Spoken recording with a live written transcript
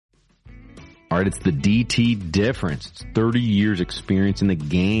All right, it's the DT difference. It's 30 years experience in the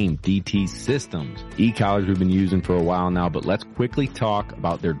game. DT systems. E-collars we've been using for a while now, but let's quickly talk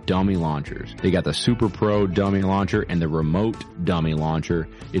about their dummy launchers. They got the Super Pro dummy launcher and the remote dummy launcher.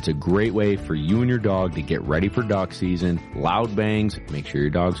 It's a great way for you and your dog to get ready for duck season. Loud bangs. Make sure your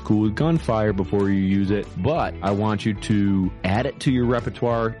dog's cool with gunfire before you use it. But I want you to add it to your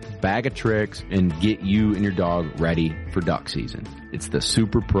repertoire, bag of tricks, and get you and your dog ready for duck season. It's the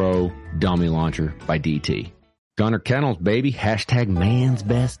Super Pro Dummy Launcher by DT. Gunner Kennels, baby. Hashtag man's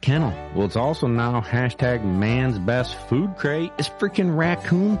best kennel. Well, it's also now hashtag man's best food crate. It's freaking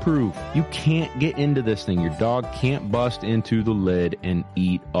raccoon proof. You can't get into this thing. Your dog can't bust into the lid and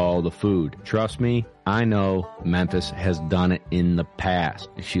eat all the food. Trust me, I know Memphis has done it in the past.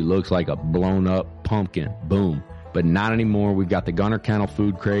 She looks like a blown up pumpkin. Boom. But not anymore. We've got the Gunner Kennel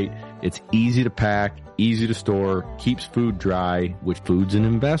food crate. It's easy to pack, easy to store, keeps food dry, which food's an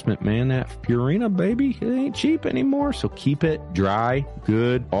investment, man. That Purina, baby, it ain't cheap anymore. So keep it dry,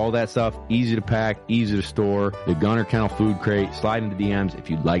 good, all that stuff, easy to pack, easy to store. The Gunner Kennel food crate. Slide into DMs if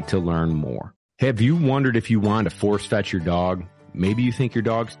you'd like to learn more. Have you wondered if you want to force fetch your dog? Maybe you think your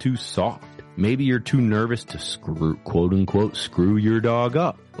dog's too soft. Maybe you're too nervous to screw, quote unquote, screw your dog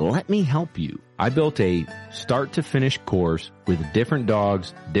up. Let me help you. I built a start to finish course with different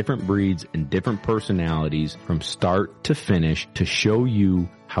dogs, different breeds, and different personalities from start to finish to show you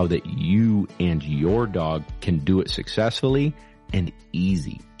how that you and your dog can do it successfully and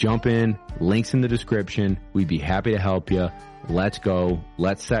easy. Jump in, links in the description. We'd be happy to help you. Let's go.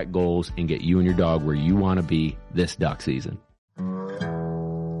 Let's set goals and get you and your dog where you want to be this duck season.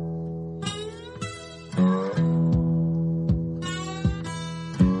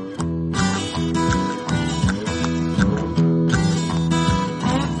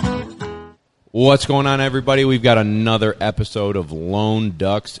 What's going on, everybody? We've got another episode of Lone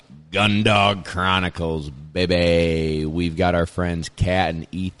Ducks Gundog Chronicles, baby. We've got our friends Kat and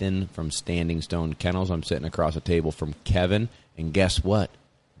Ethan from Standing Stone Kennels. I'm sitting across a table from Kevin, and guess what?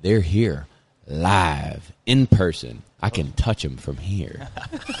 They're here, live, in person. I can touch them from here.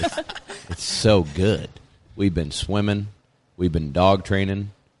 It's so good. We've been swimming. We've been dog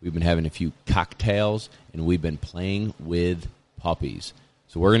training. We've been having a few cocktails, and we've been playing with puppies.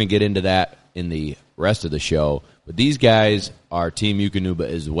 So we're going to get into that in the rest of the show. But these guys are Team Eukanuba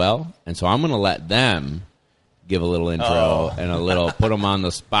as well, and so I'm going to let them give a little intro and a little put them on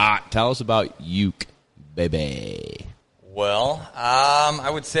the spot. Tell us about Uke, baby. Well, I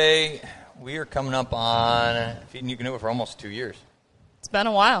would say we are coming up on feeding Eukanuba for almost 2 years. It's been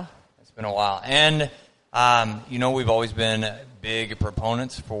a while. It's been a while. And, we've always been big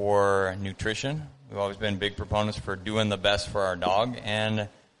proponents for nutrition. We've always been big proponents for doing the best for our dog, and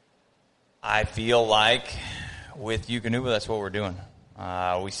I feel like with Eukanuba, that's what we're doing.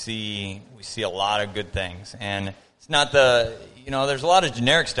 We see a lot of good things, and it's not there's a lot of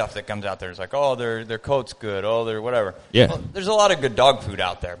generic stuff that comes out there. It's like, their coat's good, they're whatever. Yeah. Well, there's a lot of good dog food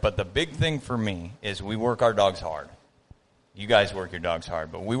out there, but the big thing for me is we work our dogs hard. You guys work your dogs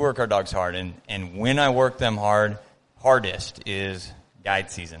hard, but we work our dogs hard, and when I work them hardest is guide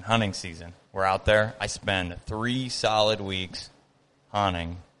season, hunting season. We're out there. I spend 3 solid weeks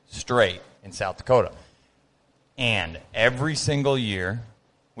hunting straight in South Dakota. And every single year,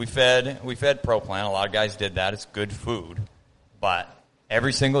 we fed ProPlan. A lot of guys did that. It's good food. But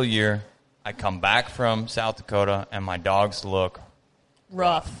every single year, I come back from South Dakota, and my dogs look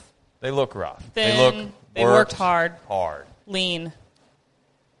Rough. They look rough. Thin. They worked hard. Hard. Lean.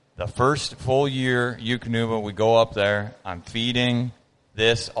 The first full year, Eukanuba, we go up there. I'm feeding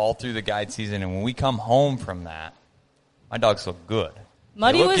this all through the guide season, and when we come home from that, my dogs look good.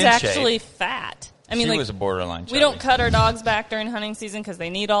 Muddy was actually fat. I mean, she was a borderline chubby. We don't cut our dogs back during hunting season because they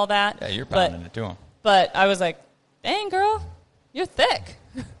need all that. Yeah, you're pounding it to them. But I was like, dang, girl, you're thick.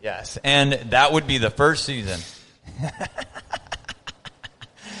 Yes, and that would be the first season.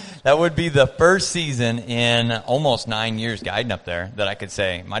 That would be the first season in almost 9 years guiding up there that I could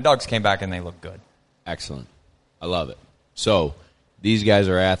say, my dogs came back and they look good. Excellent. I love it. So these guys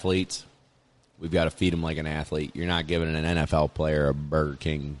are athletes. We've got to feed them like an athlete. You're not giving an NFL player a Burger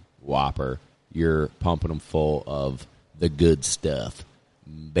King Whopper. You're pumping them full of the good stuff,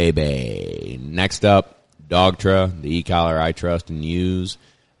 baby. Next up, Dogtra, the e-collar I trust and use.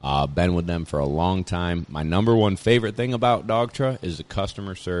 Been with them for a long time. My number one favorite thing about Dogtra is the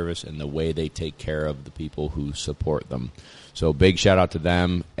customer service and the way they take care of the people who support them. So big shout out to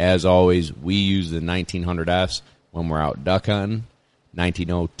them. As always, we use the 1900S when we're out duck hunting.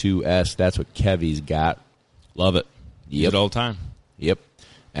 1902S, that's what Kevy's got. Love it. Use it all the time. Yep.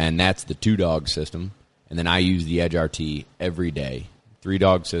 And that's the 2-dog system. And then I use the Edge RT every day.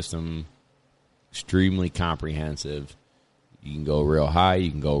 3-dog system, extremely comprehensive. You can go real high,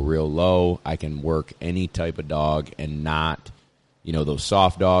 you can go real low. I can work any type of dog and not, those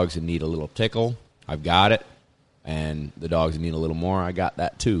soft dogs that need a little tickle. I've got it. And the dogs that need a little more, I got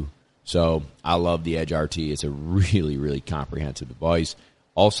that too. So I love the Edge RT. It's a really, really comprehensive device.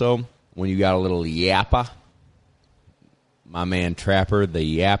 Also, when you got a little yappa, my man Trapper,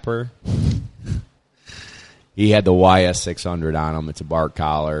 the yapper, he had the YS600 on him. It's a bark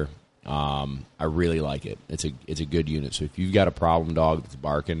collar. I really like it. It's a good unit. So if you've got a problem dog that's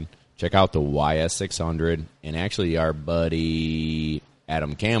barking, check out the YS600. And actually, our buddy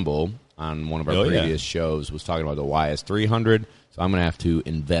Adam Campbell on one of our previous shows was talking about the YS300. So I'm going to have to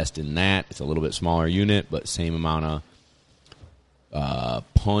invest in that. It's a little bit smaller unit, but same amount of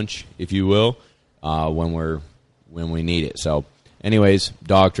punch, if you will, when we need it. So, anyways,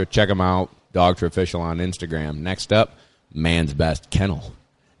 Dogtra, check them out. Dogtra Official on Instagram. Next up, man's best kennel,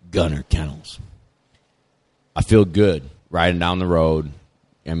 Gunner Kennels. I feel good riding down the road.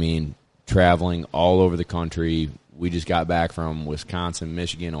 I mean, traveling all over the country. We just got back from Wisconsin,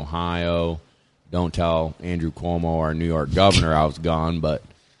 Michigan, Ohio. Don't tell Andrew Cuomo, our New York governor, I was gone, but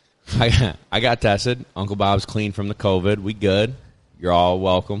I got tested. Uncle Bob's clean from the COVID. We good. You're all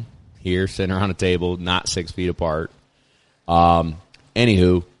welcome here, sitting around a table, not 6 feet apart.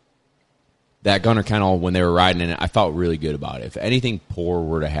 Anywho, that Gunner Kennel, when they were riding in it, I felt really good about it. If anything poor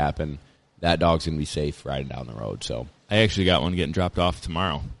were to happen, that dog's going to be safe riding down the road. So I actually got one getting dropped off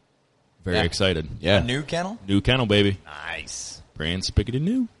tomorrow. Very excited. Yeah. A new kennel? New kennel, baby. Nice. Brand spigoted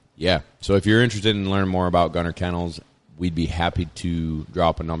new. Yeah. So if you're interested in learning more about Gunner Kennels, we'd be happy to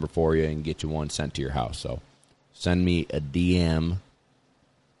drop a number for you and get you one sent to your house. So send me a DM.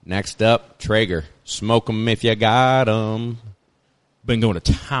 Next up, Traeger. Smoke 'em if you got 'em. Been going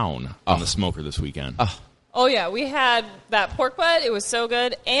to town on the smoker this weekend. Oh, yeah. We had that pork butt. It was so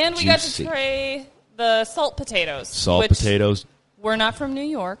good. And we Juicy. got to try the salt potatoes. Salt which potatoes. We're not from New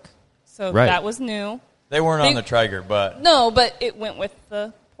York, so Right. that was new. They weren't on the Traeger, but No, but it went with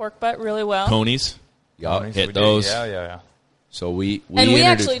the pork butt really well. Ponies. Yup. we Hit did. those. Yeah. So we And we introduced-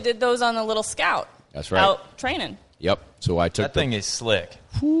 actually did those on the little Scout. That's right. Out training. Yep. So I took That thing is slick.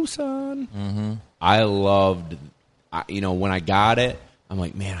 Woo, son. I loved, when I got it, I'm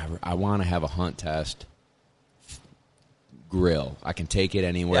like, man, I want to have a hunt test grill. I can take it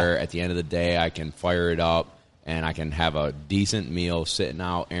anywhere. Yeah. At the end of the day, I can fire it up, and I can have a decent meal sitting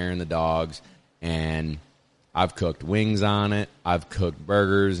out, airing the dogs. And I've cooked wings on it. I've cooked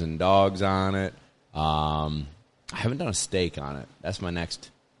burgers and dogs on it. I haven't done a steak on it. That's my next.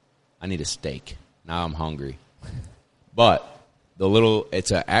 I need a steak. Now I'm hungry. But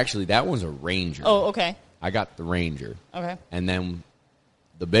actually, that one's a Ranger. Oh, okay. I got the Ranger. Okay. And then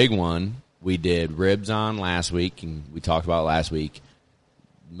the big one, we did ribs on last week, and we talked about it last week,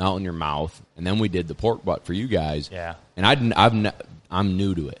 melt in your mouth. And then we did the pork butt for you guys. Yeah. And I'm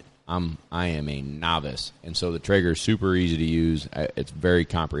new to it. I am a novice, and so the Traeger is super easy to use. It's very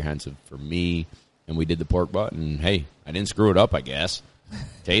comprehensive for me. And we did the pork butt, and hey, I didn't screw it up, I guess.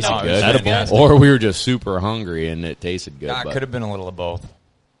 Tasted No, it good. was fantastic. Or we were just super hungry, and it tasted good. It but- could have been a little of both.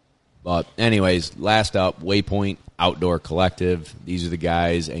 But anyways, last up, Waypoint Outdoor Collective. These are the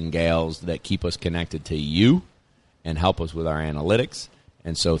guys and gals that keep us connected to you and help us with our analytics.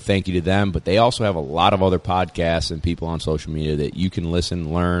 And so thank you to them. But they also have a lot of other podcasts and people on social media that you can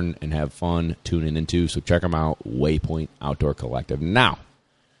listen, learn, and have fun tuning into. So check them out, Waypoint Outdoor Collective. Now,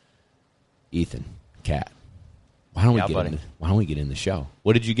 Ethan, Kat, why don't we get in the show?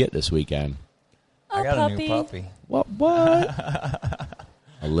 What did you get this weekend? I got a new puppy. What?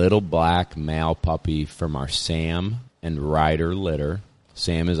 A little black male puppy from our Sam and Ryder litter.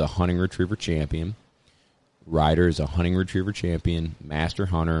 Sam is a hunting retriever champion. Ryder is a hunting retriever champion, master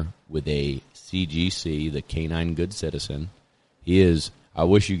hunter with a CGC, the Canine Good Citizen. I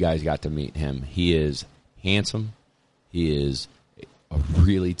wish you guys got to meet him. He is handsome. He is a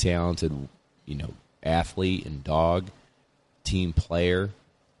really talented, athlete and dog, team player,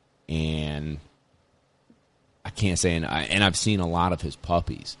 and I can't say, and I've seen a lot of his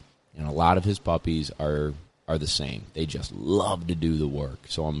puppies, and a lot of his puppies are the same. They just love to do the work.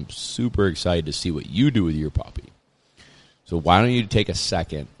 So I'm super excited to see what you do with your puppy. So why don't you take a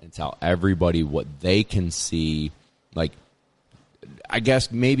second and tell everybody what they can see? Like, I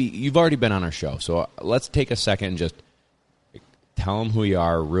guess maybe you've already been on our show, so let's take a second and just tell them who you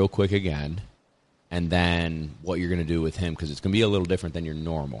are real quick again, and then what you're going to do with him, because it's going to be a little different than your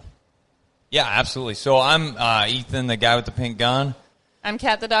normal. Yeah, absolutely. So I'm Ethan, the guy with the pink gun, I'm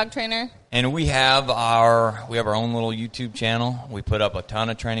Kat, the dog trainer. and we have our own little YouTube channel. We put up a ton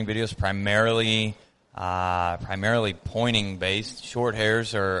of training videos, primarily primarily pointing based. Short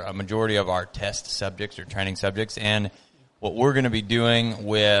hairs are a majority of our test subjects or training subjects. And what we're going to be doing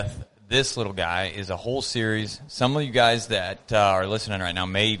with this little guy is a whole series. Some of you guys that are listening right now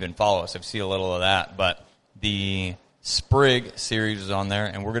may even follow us. I've seen a little of that. But the Sprig series is on there,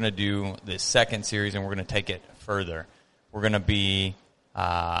 and we're going to do the second series, and we're going to take it further. We're going to be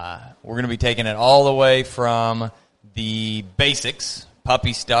taking it all the way from the basics,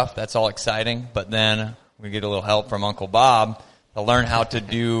 puppy stuff. That's all exciting. But then we get a little help from Uncle Bob to learn how to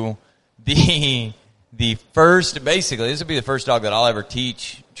do the first. Basically, this will be the first dog that I'll ever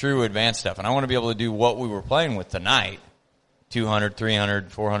teach true advanced stuff, and I want to be able to do what we were playing with tonight: 200,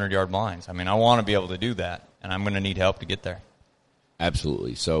 300, 400-yard blinds. I mean, I want to be able to do that, and I'm going to need help to get there.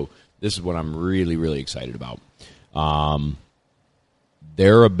 Absolutely. So this is what I'm really, really excited about.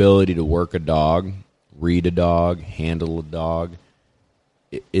 Their ability to work a dog, read a dog, handle a dog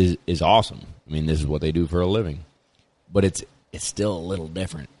is awesome. I mean, this is what they do for a living. But it's still a little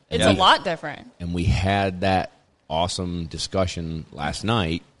different. It's a lot different. And we had that awesome discussion last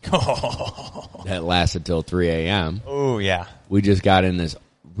night that lasted till 3 a.m. Oh, yeah. We just got in this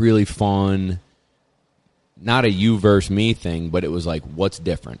really fun, not a you versus me thing, but it was like, what's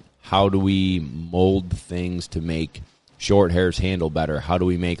different? How do we mold things to make short hairs handle better? How do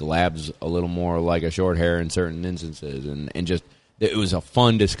we make labs a little more like a short hair in certain instances? And just, it was a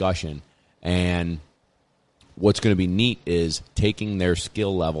fun discussion. And what's going to be neat is taking their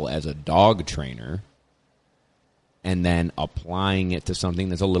skill level as a dog trainer and then applying it to something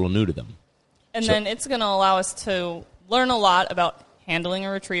that's a little new to them. And then it's going to allow us to learn a lot about handling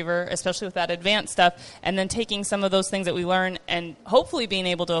a retriever, especially with that advanced stuff, and then taking some of those things that we learn and hopefully being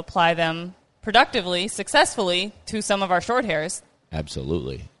able to apply them productively, successfully to some of our short hairs.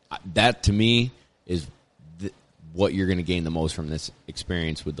 Absolutely. That, to me, is what you're going to gain the most from this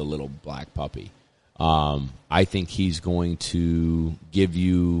experience with the little black puppy. I think he's going to give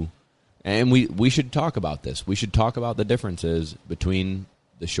you, and we should talk about this. We should talk about the differences between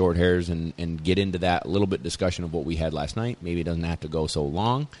the short hairs and get into that little bit discussion of what we had last night. Maybe it doesn't have to go so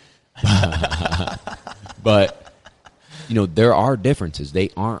long. But, you know, there are differences. They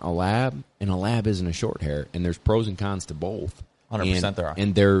aren't a lab, and a lab isn't a short hair, and there's pros and cons to both. 100% there are.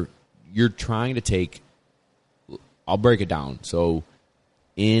 And you're trying to take, I'll break it down. So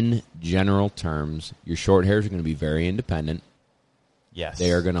in general terms, your short hairs are going to be very independent. Yes.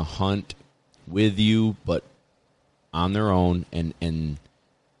 They are going to hunt with you, but on their own, and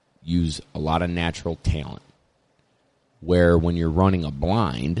use a lot of natural talent. Where when you're running a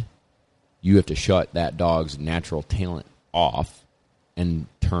blind, you have to shut that dog's natural talent off and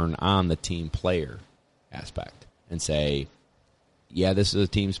turn on the team player aspect and say, yeah, this is a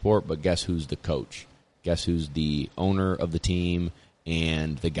team sport, but guess who's the coach? Guess who's the owner of the team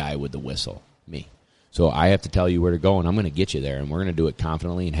and the guy with the whistle? Me. So I have to tell you where to go, and I'm going to get you there, and we're going to do it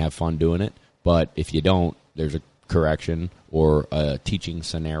confidently and have fun doing it. But if you don't, there's a correction or a teaching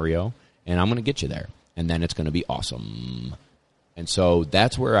scenario, and I'm going to get you there, and then it's going to be awesome. And so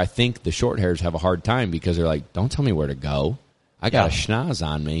that's where I think the short hairs have a hard time, because they're like, don't tell me where to go. I got a schnoz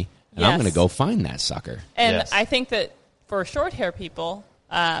on me, and I'm going to go find that sucker. And I think that for short hair people,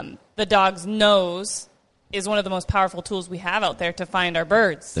 the dog's nose is one of the most powerful tools we have out there to find our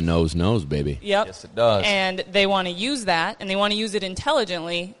birds. The nose knows, baby. Yep. Yes, it does. And they want to use that, and they want to use it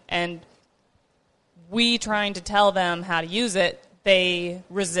intelligently, and we trying to tell them how to use it, they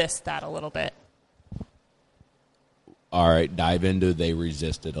resist that a little bit. All right, dive into they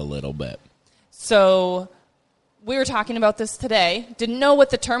resist it a little bit. So we were talking about this today. Didn't know what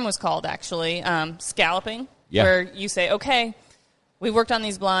the term was called, actually. Scalloping, where you say, okay, we worked on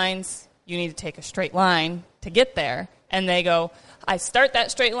these blinds. You need to take a straight line to get there. And they go, I start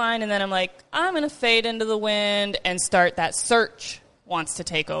that straight line, and then I'm like, I'm going to fade into the wind and start that search wants to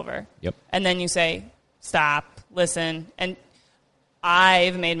take over. Yep. And then you say, stop, listen. And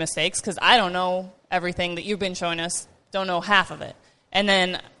I've made mistakes because I don't know everything that you've been showing us, don't know half of it. And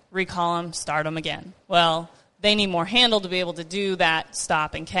then recall them, start them again. Well, they need more handle to be able to do that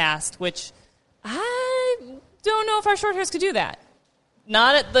stop and cast, which I don't know if our short hairs could do that.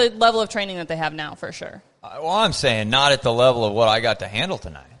 Not at the level of training that they have now, for sure. Well, I'm saying not at the level of what I got to handle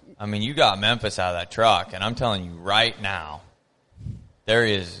tonight. I mean, you got Memphis out of that truck, and I'm telling you right now, there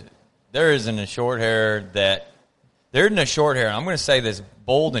isn't a short hair that – there isn't a short hair – I'm going to say this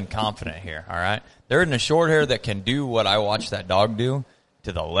bold and confident here, all right? There isn't a short hair that can do what I watched that dog do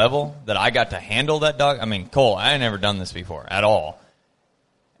to the level that I got to handle that dog. I mean, Cole, I ain't never done this before at all.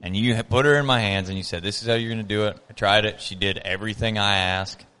 And you put her in my hands, and you said, this is how you're going to do it. I tried it. She did everything I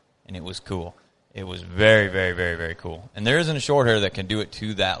asked, and it was cool. It was very, very, very, very cool. And there isn't a short hair that can do it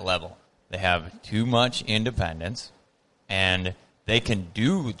to that level. They have too much independence, and they can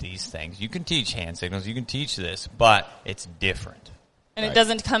do these things. You can teach hand signals. You can teach this, but it's different. And it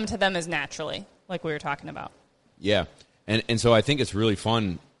doesn't come to them as naturally, like we were talking about. Yeah. And so I think it's really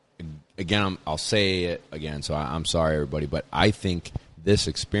fun. Again, I'll say it again, so I'm sorry, everybody, but I think this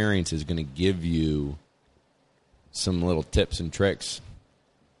experience is going to give you some little tips and tricks.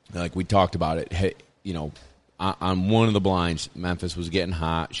 Like we talked about it. Hey, you know, on one of the blinds, Memphis was getting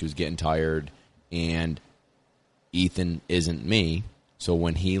hot. She was getting tired. And Ethan isn't me. So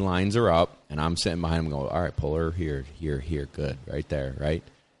when he lines her up, and I'm sitting behind him going, all right, pull her here, good, right there, right?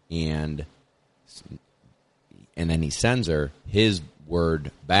 And then he sends her. His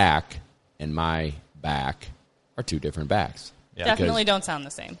word back and my back are two different backs. Yeah. Definitely don't sound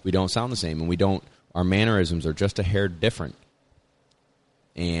the same. We don't sound the same, and our mannerisms are just a hair different.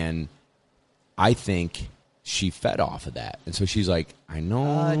 And I think she fed off of that. And so she's like, I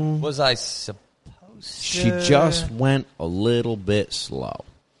know. Was I supposed to? She just went a little bit slow.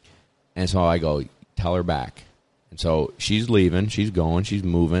 And so I go, tell her back. And so she's leaving. She's going. She's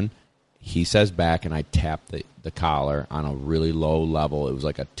moving. He says back, and I tap the collar on a really low level. It was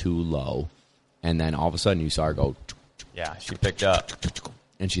like a too low. And then all of a sudden you saw her go. Yeah, she picked up.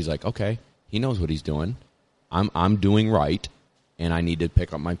 And she's like, okay, he knows what he's doing. I'm doing right, and I need to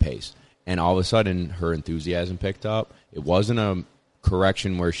pick up my pace. And all of a sudden her enthusiasm picked up. It wasn't a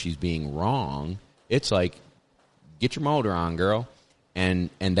correction where she's being wrong. It's like, get your motor on, girl. And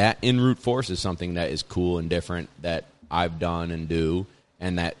that en route force is something that is cool and different that I've done and do,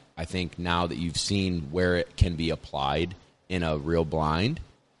 and that I think now that you've seen where it can be applied in a real blind,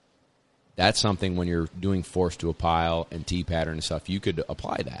 that's something when you're doing force to a pile and T-pattern and stuff, you could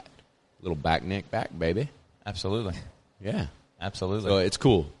apply that. Little back neck back, baby. Absolutely. Yeah. Absolutely. So it's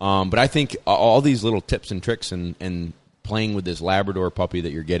cool. But I think all these little tips and tricks and playing with this Labrador puppy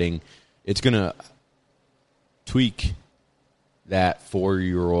that you're getting, it's going to tweak that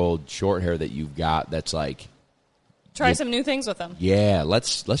 4-year-old short hair that you've got that's like, Try some new things with them. yeah,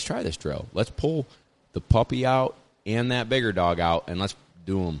 let's try this drill. Let's pull the puppy out and that bigger dog out, and let's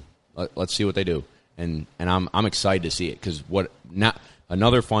do them. Let's see what they do. And I'm excited to see it, because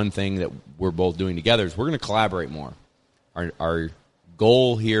another fun thing that we're both doing together is we're going to collaborate more. Our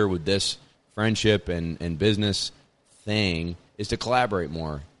goal here with this friendship and business thing is to collaborate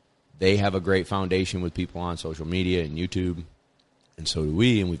more. They have a great foundation with people on social media and YouTube, and so do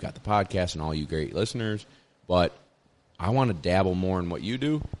we, and we've got the podcast and all you great listeners. But I want to dabble more in what you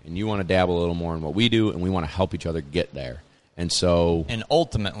do, and you want to dabble a little more in what we do, and we want to help each other get there. And so, and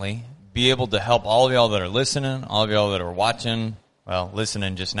ultimately be able to help all of y'all that are listening, all of y'all that are watching, well,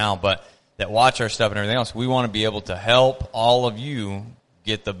 listening just now, but that watch our stuff and everything else. We want to be able to help all of you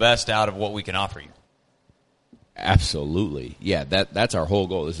get the best out of what we can offer you. Absolutely. Yeah, that's our whole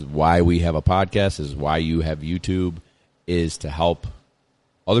goal. This is why we have a podcast. This is why you have YouTube, is to help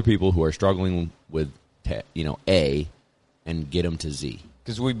other people who are struggling with, A, and get them to Z.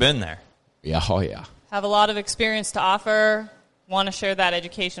 Because we've been there. Yeah, oh yeah. Have a lot of experience to offer, want to share that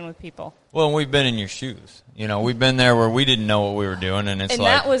education with people. Well, we've been in your shoes. We've been there where we didn't know what we were doing, and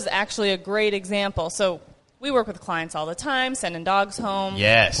that was actually a great example. So we work with clients all the time, sending dogs home.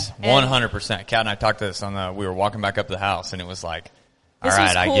 Yes, 100%. Kat and I talked to this we were walking back up the house, and it was like, all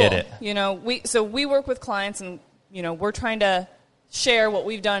right, cool. I get it. We work with clients, and we're trying to share what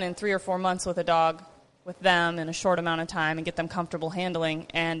we've done in 3 or 4 months with a dog, with them in a short amount of time, and get them comfortable handling.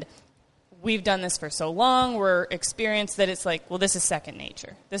 And we've done this for so long, we're experienced that it's like, well, this is second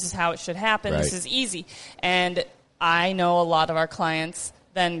nature. This is how it should happen. Right. This is easy. And I know a lot of our clients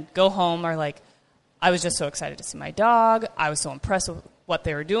then go home are like, I was just so excited to see my dog. I was so impressed with what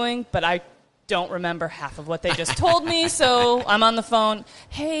they were doing, but I don't remember half of what they just told me. So I'm on the phone.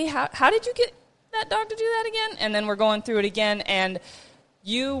 Hey, how did you get that dog to do that again? And then we're going through it again. And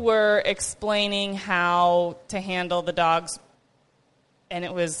you were explaining how to handle the dogs, and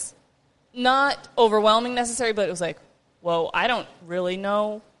it was not overwhelming necessarily, but it was like, whoa, I don't really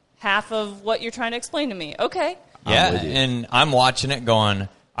know half of what you're trying to explain to me. Okay. Yeah, and I'm watching it going,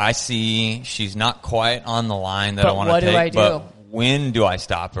 I see she's not quite on the line that I want to take. What do I do? But when do I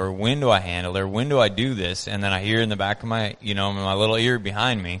stop her? When do I handle her? When do I do this? And then I hear in the back of my, my little ear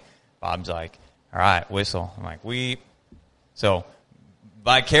behind me, Bob's like, all right, whistle. I'm like, weep. So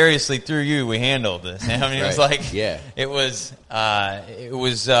vicariously through you, we handled this. I mean, it was like, it was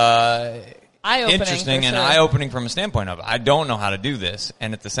eye-opening, interesting and sure. eye-opening from a standpoint of, I don't know how to do this.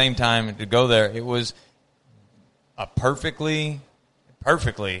 And at the same time, to go there, it was a perfectly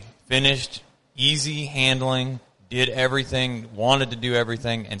finished, easy handling, did everything, wanted to do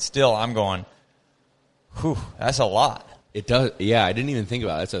everything, and still I'm going, whew, that's a lot. It does. Yeah, I didn't even think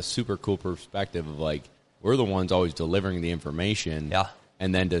about it. That's a super cool perspective of like, we're the ones always delivering the information. Yeah.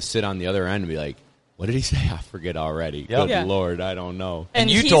 And then to sit on the other end and be like, what did he say? I forget already. Yep. Good Yeah. Lord, I don't know. And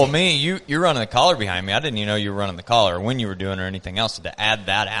you told me you're running the collar behind me. I didn't even know you were running the collar or when you were doing or anything else. So to add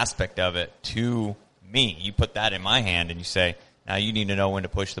that aspect of it to me, you put that in my hand and you say, now you need to know when to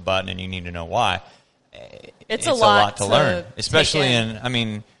push the button and you need to know why. It's a lot to to learn, take especially in. I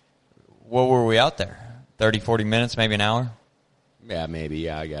mean, what were we out there? 30, 40 minutes, maybe an hour? Yeah, maybe.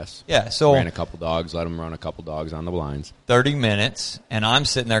 Yeah, I guess. Yeah, so Ran a couple dogs, let them run a couple dogs on the blinds. 30 minutes, and I'm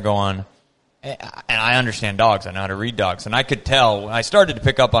sitting there going, and I understand dogs. I know how to read dogs. And I could tell, when I started to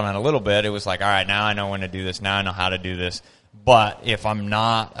pick up on it a little bit, it was like, all right, now I know when to do this. Now I know how to do this. But if I'm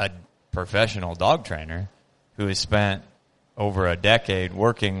not a professional dog trainer who has spent over a decade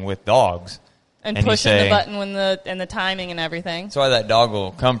working with dogs, and you pushing say, the button when the timing and everything. that's why that dog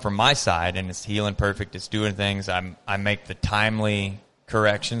will come from my side, and it's healing perfect. It's doing things. I make the timely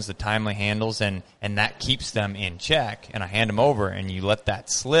corrections, the timely handles, and that keeps them in check. And I hand them over, and you let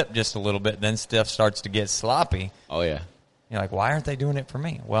that slip just a little bit, then stuff starts to get sloppy. Oh, yeah. You're like, why aren't they doing it for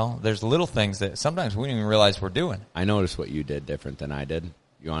me? Well, there's little things that sometimes we don't even realize we're doing. I noticed what you did different than I did.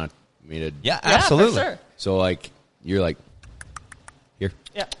 You want me to? Yeah, Yeah, absolutely. for sure. So, like, you're like, here,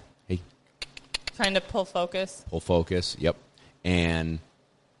 Yeah. hey, Trying to pull focus. pull focus. Yep. And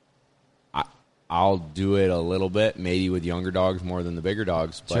I'll do it a little bit, maybe with younger dogs more than the bigger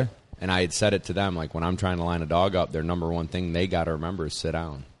dogs. But, Sure. And I had said it to them, like, when I'm trying to line a dog up, their number one thing they got to remember is sit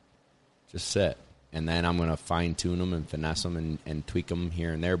down. Just sit. And then I'm going to fine-tune them and finesse them and tweak them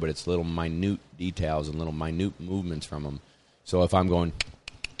here and there, but it's little minute details and little minute movements from them. So if I'm going,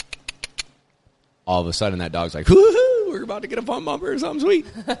 all of a sudden that dog's like, woo-hoo, we're about to get a fun bumper or something sweet.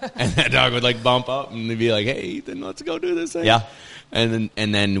 And that dog would, like, bump up and be like, hey, Ethan, let's go do this thing. Yeah. And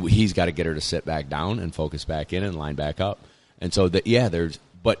then he's got to get her to sit back down and focus back in and line back up. And so, there's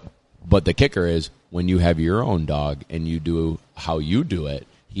 – but the kicker is when you have your own dog and you do how you do it,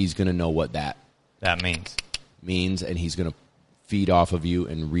 he's going to know what that means, and he's going to feed off of you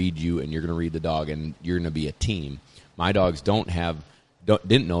and read you, and you're going to read the dog, and you're going to be a team. My dogs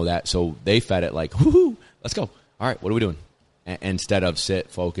didn't know that, so they fed it like, whoo, let's go. All right, what are we doing? Instead of sit,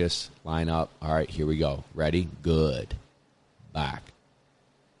 focus, line up. All right, here we go. Ready? Good. Back.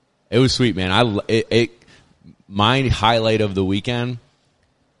 It was sweet, man. My highlight of the weekend,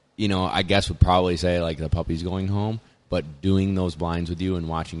 I guess would probably say like the puppies going home, but doing those blinds with you and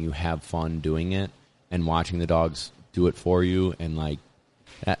watching you have fun doing it and watching the dogs do it for you, and like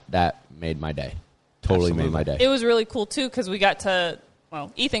that made my day. Totally made my day. It was really cool, too, because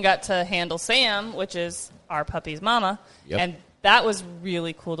Ethan got to handle Sam, which is our puppy's mama, and that was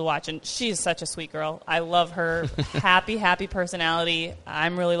really cool to watch. And she's such a sweet girl. I love her happy personality.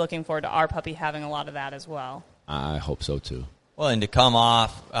 I'm really looking forward to our puppy having a lot of that as well. I hope so, too. Well, and to come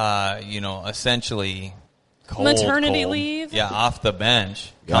off, essentially cold. Maternity leave? Yeah, off the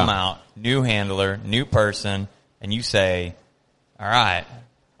bench, come out, new handler, new person, and you say, all right,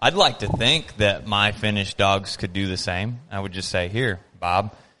 I'd like to think that my finished dogs could do the same. I would just say, here,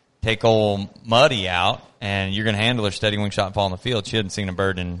 Bob, take old Muddy out, and you're going to handle her steady wing shot and fall in the field. She hadn't seen a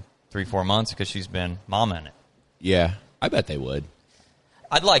bird in 3-4 months because she's been momming it. Yeah, I bet they would.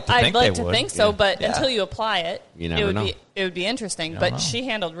 I'd like to think they would. So, but until you apply it, you never know. It would be interesting. But she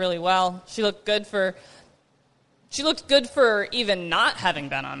handled really well. She looked good for even not having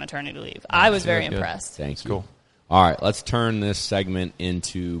been on maternity leave. I was very impressed. Thank you. Cool. All right, let's turn this segment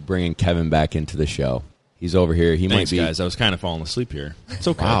into bringing Kevin back into the show. He's over here. Thanks, guys. I was kind of falling asleep here. It's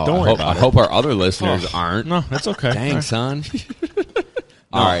okay. Wow, Don't worry about I hope our other listeners Oh. aren't. No, that's okay. Dang, son.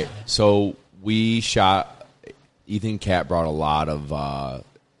 All right, so we shot. Ethan Cat brought a lot of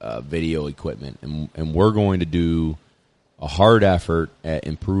video equipment, and we're going to do a hard effort at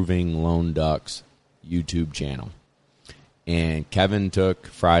improving Lone Duck's YouTube channel. And Kevin took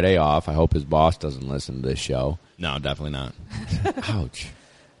Friday off. I hope his boss doesn't listen to this show. No, definitely not. Ouch.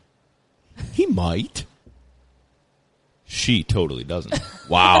 He might. She totally doesn't.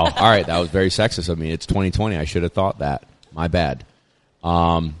 Wow. All right, that was very sexist of me. It's 2020. I should have thought that. My bad.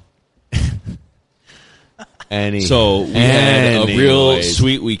 So we had a real Anyways.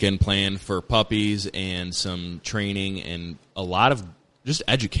 sweet weekend planned for puppies and some training and a lot of just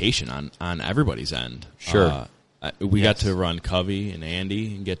education on everybody's end. Sure. We got to run Covey and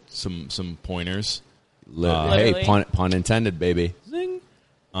Andy and get some pointers. Hey, Literally. pun intended, baby. Zing.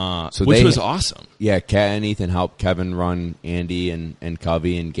 So Which they- was awesome. Yeah, Kat and Ethan helped Kevin run Andy and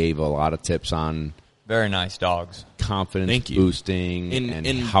Covey and gave a lot of tips on Very nice dogs. confidence Thank you. boosting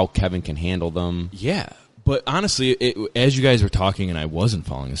and how Kevin can handle them. Yeah, but honestly, as you guys were talking and I wasn't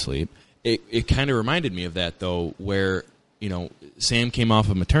falling asleep, it kind of reminded me of that, though, where Sam came off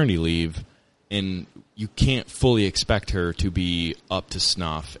of maternity leave, and you can't fully expect her to be up to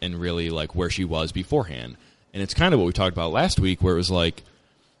snuff and really like where she was beforehand. And it's kind of what we talked about last week, where it was like,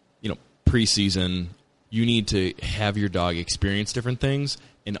 preseason, you need to have your dog experience different things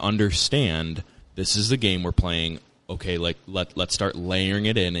and understand this is the game we're playing. Okay, like let's start layering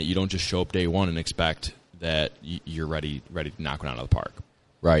it in. You don't just show up day one and expect that you're ready to knock one out of the park.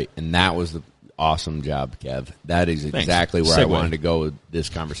 Right, and that was the awesome job, Kev. That is Thanks. exactly where I Segue. wanted to go with this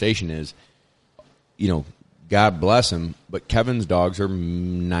conversation is, God bless him, but Kevin's dogs are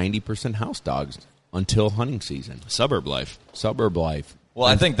 90% house dogs until hunting season. Suburb life. Suburb life. Well,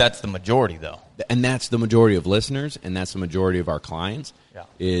 I think that's the majority, though. And that's the majority of listeners, and that's the majority of our clients, Yeah.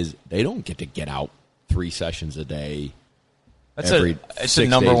 is they don't get out 3 sessions a day. It's every the 6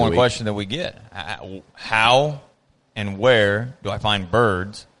 number days a one week. question that we get. How and where do I find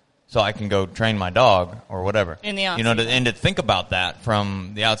birds so I can go train my dog or whatever? In the and to think about that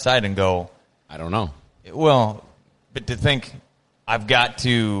from the outside and go, I don't know. well, but to think I've got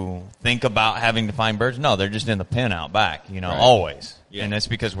to think about having to find birds. No, they're just in the pen out back, Right. always. Yeah. And it's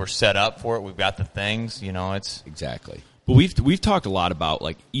because we're set up for it. We've got the things, it's. Exactly. But we've talked a lot about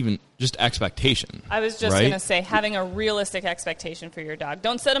like even just expectation. I was just right? going to say, having a realistic expectation for your dog.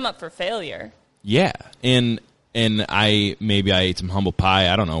 Don't set them up for failure. Yeah, and I ate some humble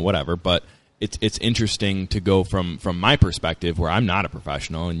pie. I don't know, whatever. But it's interesting to go from my perspective, where I'm not a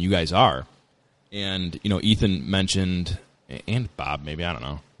professional and you guys are. And Ethan mentioned, and Bob, maybe, I don't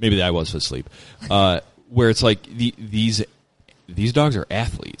know, maybe I was asleep. Where it's like these dogs are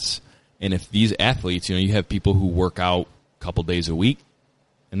athletes, and if these athletes, you have people who work out a couple days a week,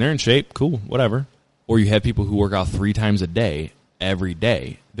 and they're in shape, cool, whatever. Or you have people who work out 3 times a day, every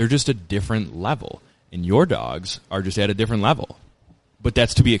day. They're just a different level, and your dogs are just at a different level. But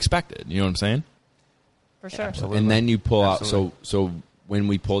that's to be expected. You know what I'm saying? For sure. Absolutely. And then you pull Absolutely. out. So when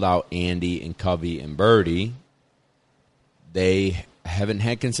we pulled out Andy and Covey and Birdie, they haven't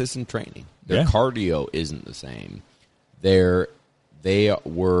had consistent training. Their Yeah. cardio isn't the same. They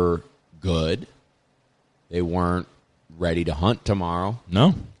were good. They weren't ready to hunt tomorrow.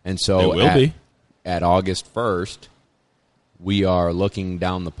 No. And so They will be. At August 1st, we are looking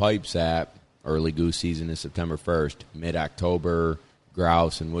down the pipes at early goose season is September 1st. Mid-October,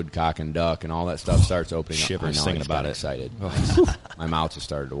 grouse and woodcock and duck and all that stuff starts opening up. Shivers I know, thinking I just about got it. excited. My mouth just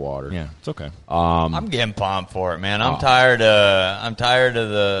started to water. Yeah, it's okay. I'm getting pumped for it, man. I'm tired of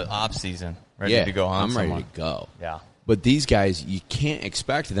the off season. Ready to go hunt I'm ready someone. to go. Yeah. But these guys, you can't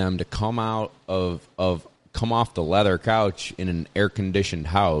expect them to come out come off the leather couch in an air conditioned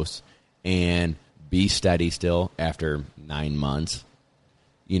house and be steady still after 9 months.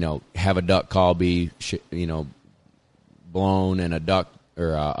 Have a duck call be blown and a duck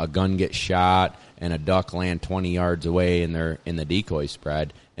or a gun get shot and a duck land 20 yards away and they're in the decoy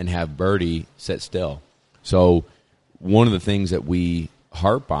spread and have Birdie sit still. So one of the things that we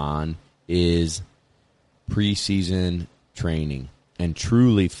harp on is preseason training. And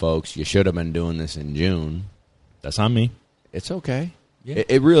truly, folks, you should have been doing this in June. That's on me. It's okay. Yeah.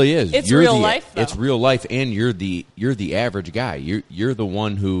 It really is. It's real life, though. It's real life, and you're the average guy. You're the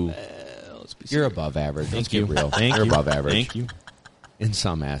one who you're above average. Let's Thank you. get real. Thank you're you. above average. Thank you. In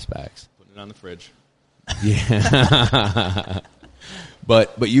some aspects. Putting it on the fridge.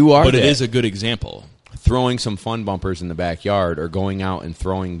 But you are. But it that. is a good example. Throwing some fun bumpers in the backyard or going out and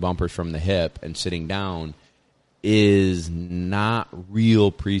throwing bumpers from the hip and sitting down is not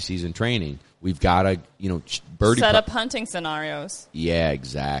real preseason training. We've got to, Birdie Set up hunting scenarios. Yeah,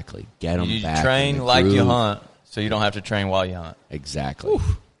 exactly. Get them You back. in train the like you groove. hunt, so you don't have to train while you hunt. Exactly.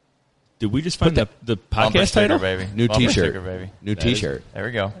 Did we just find the Bumper podcast sticker, title? baby. New Bumper T-shirt. sticker, baby. New That is- T-shirt. There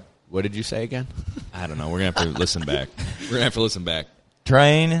we go. What did you say again? I don't know. We're going to have to listen back. We're going to have to listen back.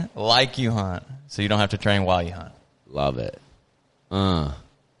 Train like you hunt, so you don't have to train while you hunt. Love it. All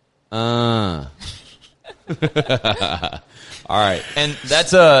right. And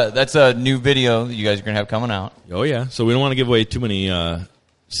that's a new video that you guys are gonna have coming out. Oh, yeah. So we don't want to give away too many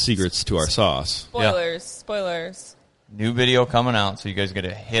secrets to our sauce. Spoilers. New video coming out, so you guys got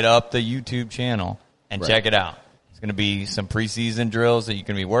to hit up the YouTube channel and Right. check it out. It's gonna be some preseason drills that you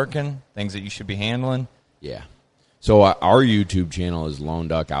can be working, things that you should be handling. Yeah. So our YouTube channel is Lone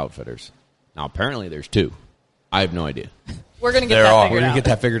Duck Outfitters. Now, apparently there's 2. I have no idea. We're going to get There that are. figured We're going out. to get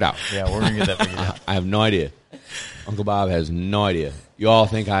that figured out. Yeah, we're gonna get that figured out. I have no idea. Uncle Bob has no idea. You all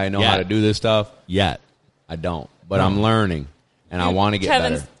think I know how Yeah. to do this stuff? Yet. I don't. But I'm learning, and I want to get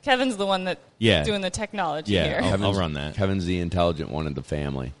better. Kevin's the one that's Yeah. doing the technology Yeah, here. I'll run that. Kevin's the intelligent one of the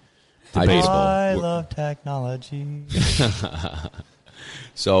family. Debatable. I love technology.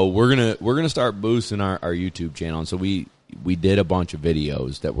 So we're gonna start boosting our YouTube channel. And so we we did a bunch of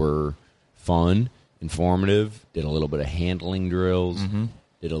videos that were fun, informative, did a little bit of handling drills. Mm-hmm.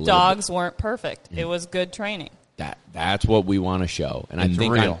 Did a little Dogs weren't perfect. It was good training. That's what we want to show. And I It's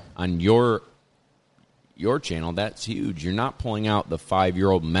think real. on your channel, that's huge. You're not pulling out the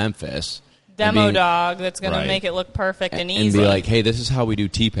 5-year-old Memphis Demo dog that's going Right. to make it look perfect and and easy. be like, hey, this is how we do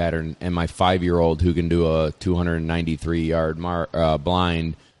T-pattern. And my 5-year-old who can do a 293-yard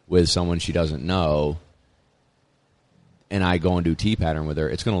blind with someone she doesn't know, and I go and do T-pattern with her,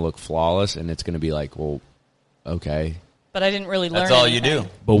 it's going to look flawless, and it's going to be like, well, okay. but I didn't really learn That's all anything. you do.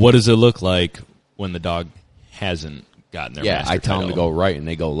 But what does it look like when the dog hasn't gotten their Yeah, master I tell them to title? go right, and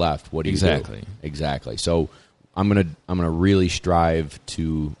they go left. What do you Exactly. do? Exactly. So I'm gonna really strive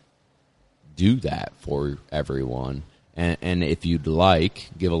to do that for everyone. And if you'd like,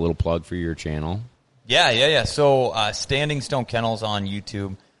 give a little plug for your channel. Yeah. So Standing Stone Kennels on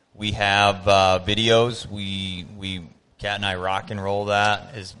YouTube. We have videos. We Kat and I rock and roll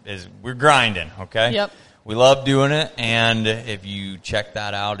that. Is we're grinding, okay? Yep. We love doing it, and if you check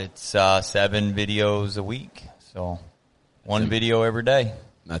that out, it's 7 videos a week. So one video every day.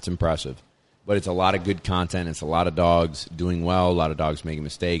 That's impressive. But it's a lot of good content. It's a lot of dogs doing well, a lot of dogs making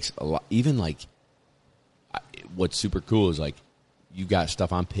mistakes. Even like what's super cool is like you got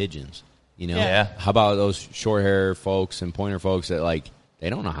stuff on pigeons. You know, Yeah. How about those short hair folks and pointer folks that like they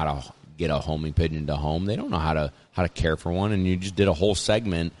don't know how to get a homing pigeon to home. They don't know how to care for one. And you just did a whole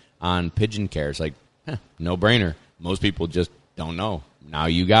segment on pigeon care. It's like no brainer. Most people just don't know. Now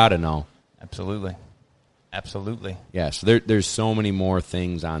you got to know. Absolutely. Yeah. So there's so many more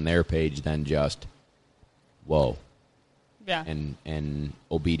things on their page than just whoa. Yeah. And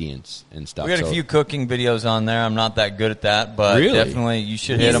obedience and stuff. We got a So- few cooking videos on there. I'm not that good at that, but Really? definitely you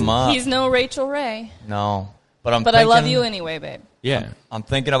should hit them up. He's no Rachel Ray, No, but I'm. but I love thinking- you anyway, babe. Yeah. I'm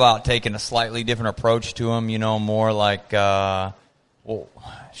thinking about taking a slightly different approach to them. You know, more like, well,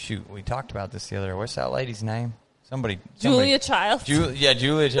 shoot, we talked about this the other day. What's that lady's name? Somebody. Julia Child.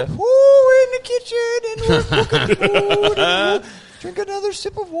 Julia. Woo, we're in the kitchen and we're cooking food. And we'll drink another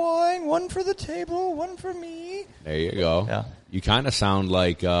sip of wine. One for the table, one for me. There you go. Yeah. You kind of sound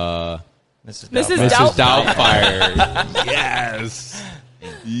like Mrs. Mrs. Doubtfire. Doubtfire.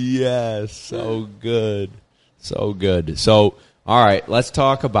 Yes. So good. So good. So, all right, let's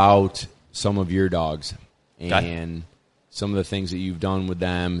talk about some of your dogs and Okay. some of the things that you've done with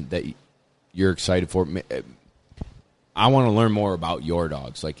them that you're excited for. I want to learn more about your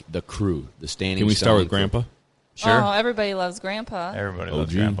dogs, like the crew, the Standing Can we start Stone with crew. Grandpa? Sure. Oh, everybody loves Grandpa. Everybody Oh,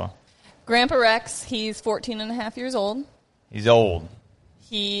 loves gee. Grandpa. Grandpa Rex, he's 14 and a half years old. He's old.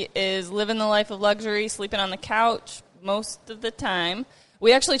 He is living the life of luxury, sleeping on the couch most of the time.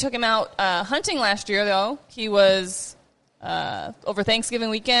 We actually took him out hunting last year, though. He was over Thanksgiving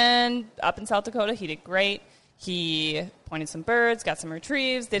weekend up in South Dakota. He did great. He pointed some birds, got some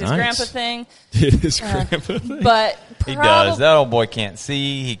retrieves, did his Nice. grandpa thing. Did his grandpa thing? But He does. That old boy can't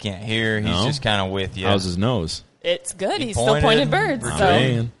see. He can't hear. He's No? just kind of with you. How's his nose? It's good. He He's still pointing pointed, birds. we're So.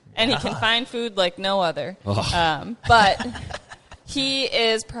 saying. And he can find food like no other. But he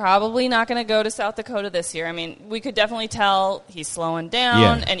is probably not going to go to South Dakota this year. I mean, we could definitely tell he's slowing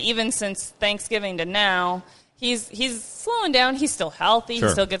down. Yeah. And even since Thanksgiving to now, he's slowing down. He's still healthy. Sure.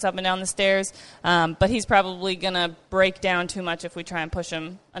 He still gets up and down the stairs. But he's probably going to break down too much if we try and push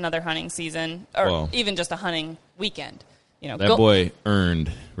him another hunting season or Well. even just a hunting weekend. You know, That boy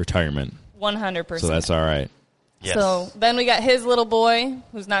earned retirement, 100%. so that's all right. Yes. So then we got his little boy,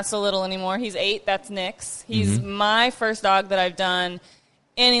 who's not so little anymore. He's 8. That's Nix. He's my first dog that I've done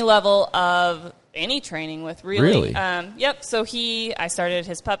any level of any training with, really. Really? Yep. So I started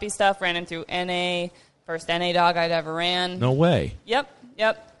his puppy stuff, ran him through NA, first NA dog I'd ever ran. No way. Yep.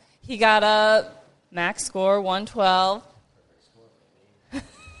 He got a max score, 112.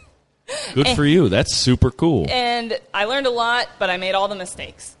 Good for you. That's super cool. And I learned a lot, but I made all the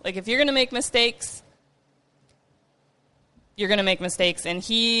mistakes. Like, if you're going to make mistakes, you're going to make mistakes. And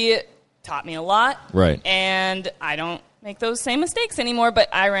he taught me a lot. Right. And I don't make those same mistakes anymore, but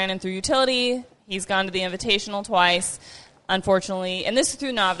I ran him through utility. He's gone to the Invitational twice, unfortunately. And this is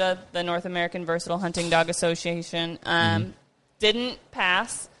through NAVDA, the North American Versatile Hunting Dog Association. Didn't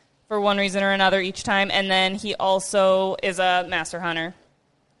pass for one reason or another each time. And then he also is a master hunter.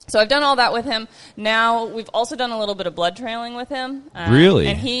 So I've done all that with him. Now we've also done a little bit of blood trailing with him. Really?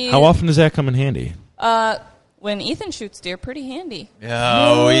 And he, How often does that come in handy? when Ethan shoots deer, pretty handy.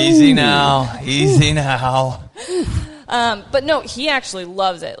 Oh, easy now. Easy now. But no, he actually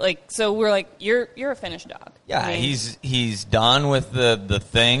loves it. Like, so we're like, you're a finished dog. Yeah, I mean, he's done with the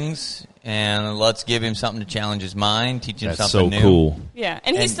things, and let's give him something to challenge his mind, teach him That's something so new. cool. yeah,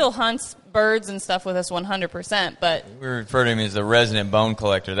 and he and- still hunts birds and stuff with us 100%, but We refer to him as the resident bone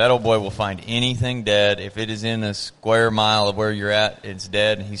collector. That old boy will find anything dead. If it is in a square mile of where you're at, it's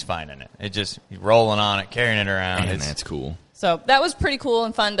dead, and he's finding it. He's rolling on it, carrying it around. Man, that's cool. so that was pretty cool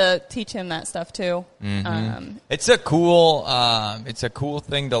and fun to teach him that stuff too. It's a cool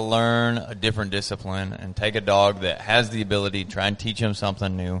thing to learn a different discipline and take a dog that has the ability to try and teach him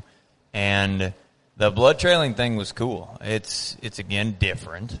something new. And the blood trailing thing was cool. It's again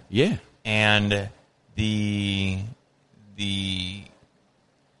different. Yeah. And the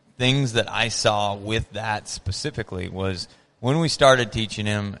things that I saw with that specifically was when we started teaching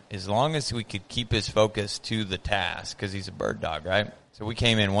him, as long as we could keep his focus to the task, because he's a bird dog, right? So we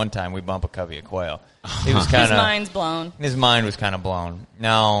came in one time, we bump a covey of quail. He was His mind's blown. His mind was kind of blown.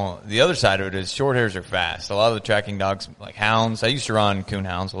 Now, the other side of it is short hairs are fast. A lot of the tracking dogs, like hounds, I used to run coon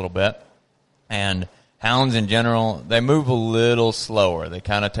hounds a little bit. And hounds in general, they move a little slower. They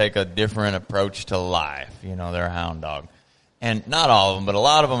kind of take a different approach to life. You know, they're a hound dog. And not all of them, but a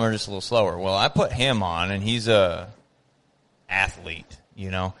lot of them are just a little slower. Well, I put him on, and he's a athlete, you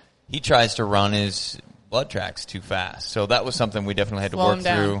know. He tries to run his blood tracks too fast. So that was something we definitely had to work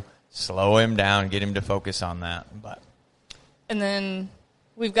through. Slow him down, get him to focus on that. And then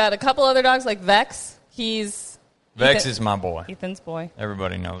we've got a couple other dogs like Vex. Vex is my boy. Ethan's boy.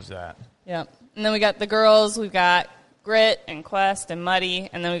 Everybody knows that. Yep. And then we got the girls. We've got Grit and Quest and Muddy.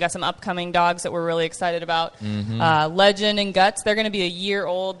 And then we got some upcoming dogs that we're really excited about. Legend and Guts. They're going to be a year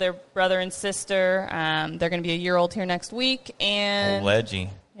old. They're brother and sister. They're going to be a year old here next week. And Leggy.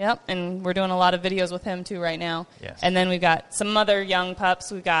 Yep. And we're doing a lot of videos with him, too, right now. Yes. And then we've got some other young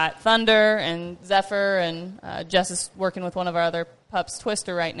pups. We've got Thunder and Zephyr. And Jess is working with one of our other pups,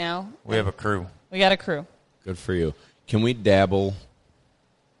 Twister, right now. We have a crew. We got a crew. Good for you. Can we dabble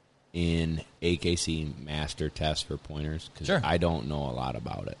in AKC master tests for pointers? Because Sure. I don't know a lot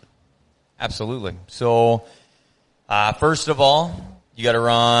about it. Absolutely. So, first of all, you got to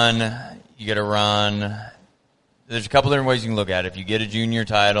run. There's a couple different ways you can look at it. If you get a junior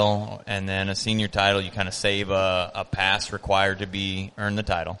title and then a senior title, you kind of save a pass required to earn the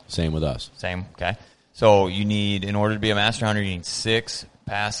title. Same with us. Same, okay. So you need, in order to be a master hunter, you need 6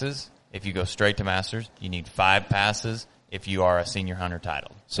 passes. If you go straight to masters, you need 5 passes if you are a senior hunter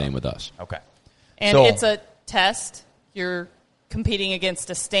title. Same with us. Okay. And it's a test. You're competing against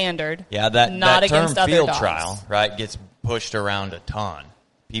a standard. Yeah, that not term against other field dogs. trial, right, gets pushed around a ton.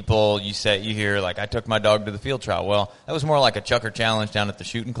 People, you hear, like, I took my dog to the field trial. Well, that was more like a chucker challenge down at the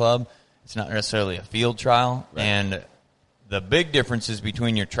shooting club. It's not necessarily a field trial. Right. And the big differences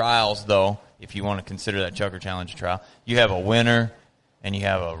between your trials, though, if you want to consider that chucker challenge a trial, you have a winner, and you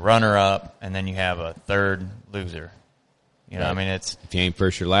have a runner-up, and then you have a third loser. You know, Right. I mean, it's If you ain't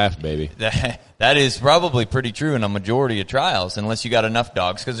first, you're last, baby. that is probably pretty true in a majority of trials, unless you got enough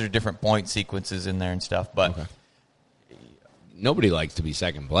dogs, because there's different point sequences in there and stuff. But Okay. Nobody likes to be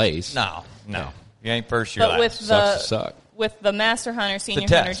second place. no, Yeah. you ain't first, you're But last. Sucks to suck. with the master hunter, senior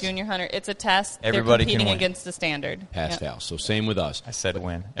test. hunter, junior hunter, it's a test. Everybody They're can competing win. against the standard. Pass, Yep. fail. So same with us. I said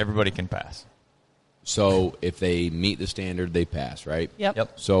win. Everybody can pass. So if they meet the standard, they pass, right? Yep.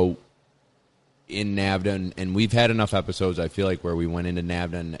 Yep. So in NAVDA, and we've had enough episodes, I feel like, where we went into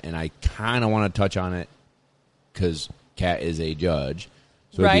NAVDA, and I kind of want to touch on it because Kat is a judge.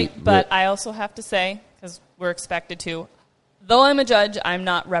 So it'd Right, be but I also have to say, because we're expected to, though I'm a judge, I'm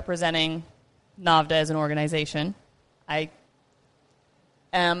not representing NAVDA as an organization. I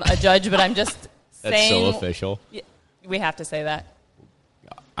am a judge, but I'm just that's saying. so official. Yeah, we have to say that.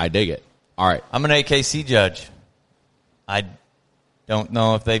 I dig it. All right. I'm an AKC judge. I don't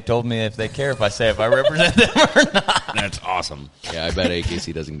know if they've told me if they care if I say if I represent them or not. That's awesome. Yeah, I bet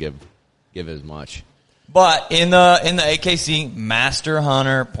AKC doesn't give as much. But in the AKC Master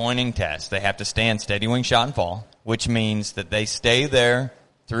Hunter pointing test, they have to stand steady wing, shot, and fall, which means that they stay there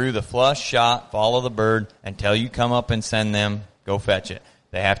through the flush, shot, follow the bird until you come up and send them, go fetch it.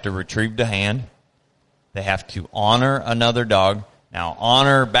 They have to retrieve the hand. They have to honor another dog. Now,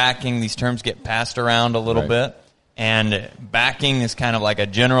 honor, backing, these terms get passed around a little Right. bit. And backing is kind of like a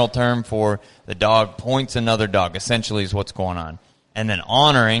general term for the dog points another dog, essentially is what's going on. And then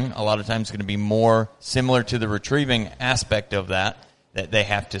honoring, a lot of times, is going to be more similar to the retrieving aspect of that they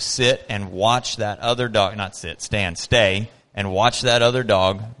have to sit and watch that other dog, not sit, stand, stay, and watch that other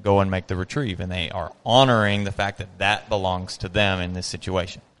dog go and make the retrieve. And they are honoring the fact that that belongs to them in this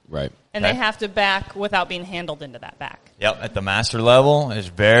situation. Right. And Okay. they have to back without being handled into that back. Yep, at the master level, there's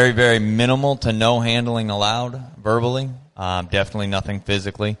very, very minimal to no handling allowed verbally. Definitely nothing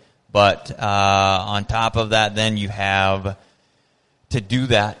physically. But on top of that, then you have to do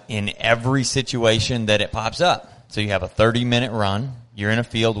that in every situation that it pops up. So you have a 30-minute run. You're in a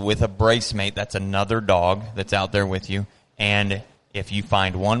field with a brace mate. That's another dog that's out there with you. And if you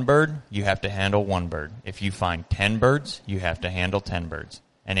find one bird, you have to handle one bird. If you find 10 birds, you have to handle 10 birds.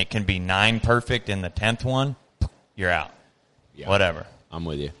 And it can be 9 perfect in the 10th one, you're out. Yeah. Whatever. I'm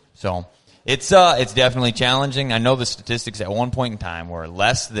with you. So it's definitely challenging. I know the statistics at one point in time were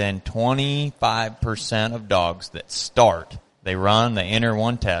less than 25% of dogs that start, they run, they enter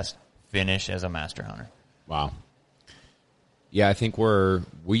one test, finish as a master hunter. Wow. Yeah, I think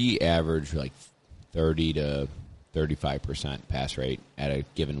we average like 30 to 35% pass rate at a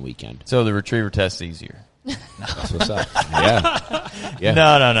given weekend. So the retriever test's easier. That's what's up. Yeah. Yeah.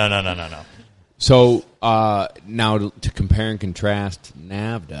 No. So now to compare and contrast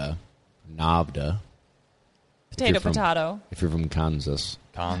NAVDA. Potato. If you're from Kansas.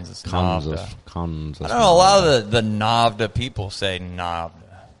 Kansas. I I don't don't know. A lot of the NAVDA people say NAVDA.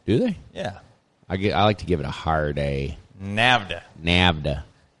 Do they? Yeah. I like to give it a hard A. NAVDA.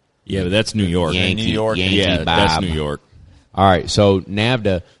 Yeah, but that's New York. New York. Yeah, Bob. that's New York. All right, so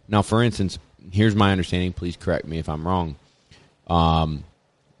NAVDA. Now, for instance, here's my understanding. Please correct me if I'm wrong.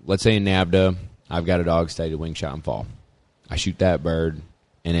 Let's say in NAVDA, I've got a dog study to wing shot and fall. I shoot that bird,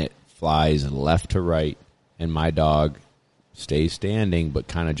 and it flies left to right, and my dog stays standing but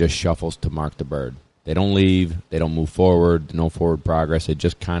kind of just shuffles to mark the bird. They don't leave. They don't move forward. No forward progress. They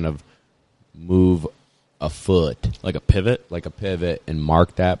just kind of move a foot. Like a pivot? Like a pivot, and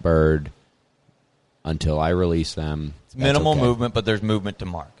mark that bird until I release them. It's minimal movement, but there's movement to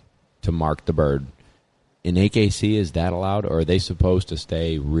mark. To mark the bird. In AKC, is that allowed, or are they supposed to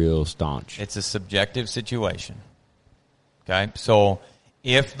stay real staunch? It's a subjective situation. Okay? So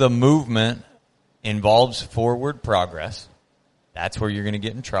if the movement involves forward progress, that's where you're going to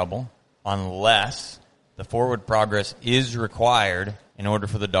get in trouble, unless the forward progress is required in order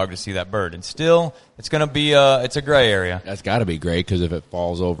for the dog to see that bird. And still, it's going to be it's a gray area. That's got to be great, because if it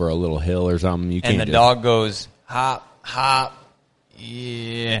falls over a little hill or something, you can't. And the dog goes hop, hop,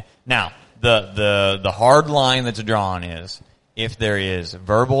 yeah. Now, the hard line that's drawn is if there is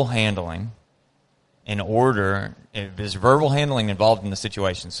verbal handling if there's verbal handling involved in the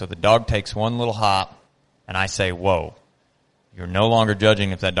situation. So the dog takes one little hop, and I say, whoa. You're no longer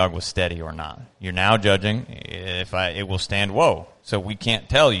judging if that dog was steady or not. You're now judging if it will stand whoa. So we can't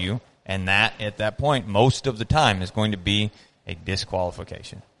tell you, and that at that point, most of the time, is going to be a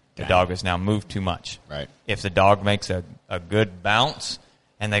disqualification. The dog has now moved too much. Right. If the dog makes a good bounce,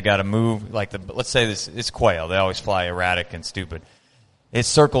 and they got to move, like let's say it's quail. They always fly erratic and stupid. It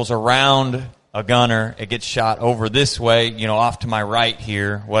circles around a gunner. It gets shot over this way, off to my right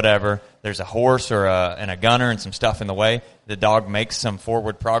here, whatever. There's a horse and a gunner and some stuff in the way. The dog makes some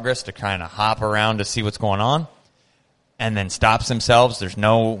forward progress to kind of hop around to see what's going on, and then stops themselves. There's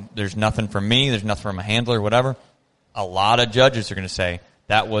nothing from me. There's nothing from a handler, whatever. A lot of judges are going to say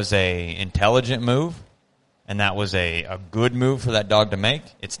that was a intelligent move, and that was a good move for that dog to make.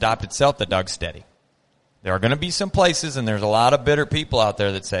 It stopped itself. The dog's steady. There are going to be some places, and there's a lot of bitter people out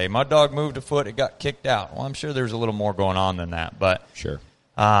there that say, my dog moved a foot, it got kicked out. Well, I'm sure there's a little more going on than that. But sure.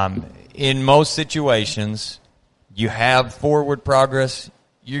 In most situations, you have forward progress,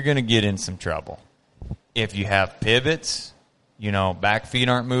 you're going to get in some trouble. If you have pivots, back feet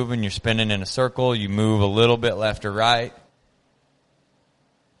aren't moving, you're spinning in a circle, you move a little bit left or right,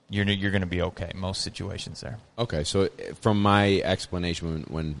 you're going to be okay. Most situations there. Okay, so from my explanation,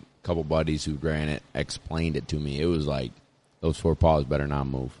 when a couple buddies who ran it explained it to me, it was like, those 4 paws better not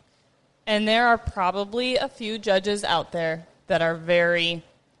move. And there are probably a few judges out there that are very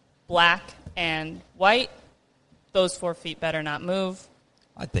black and white. Those 4 feet better not move.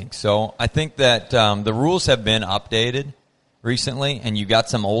 I think so. I think that the rules have been updated recently, and you got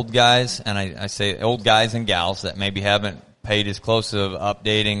some old guys, and I say old guys and gals that maybe haven't paid as close of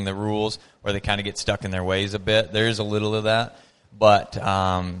updating the rules, where they kind of get stuck in their ways a bit. There is a little of that. But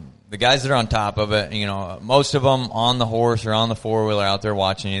the guys that are on top of it, most of them on the horse or on the four-wheeler out there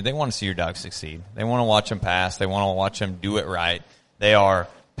watching you, they want to see your dog succeed. They want to watch them pass. They want to watch them do it right. They are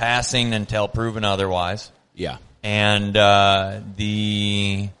passing until proven otherwise. Yeah. And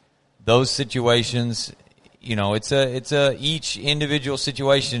those situations, it's each individual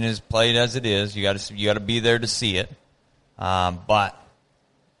situation is played as it is. You got to be there to see it. But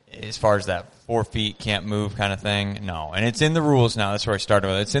as far as that 4 feet can't move kind of thing, no. And it's in the rules now. That's where I started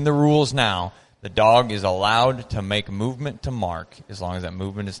with. It's in the rules now. The dog is allowed to make movement to mark as long as that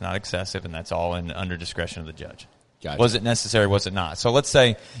movement is not excessive, and that's all under discretion of the judge. Gotcha. Was it necessary? Was it not? So let's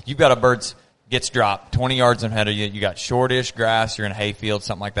say you've got a bird gets dropped 20 yards ahead of you. You got shortish grass. You're in a hayfield,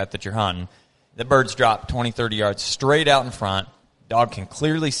 something like that you're hunting. The bird's dropped 20, 30 yards straight out in front. Dog can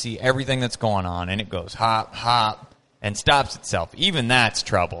clearly see everything that's going on, and it goes hop, hop. and stops itself, even that's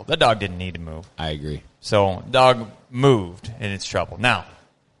trouble. The dog didn't need to move. I agree. So dog moved, and it's trouble. Now,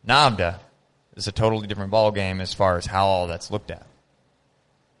 NAVHDA is a totally different ball game as far as how all that's looked at.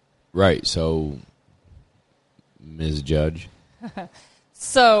 Right. So, Ms. Judge.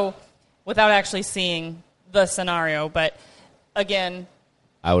 So, without actually seeing the scenario, but again,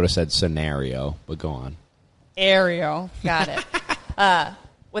 I would have said scenario, but go on. Aerial, got it.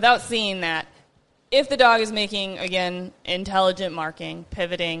 Without seeing that, if the dog is making, again, intelligent marking,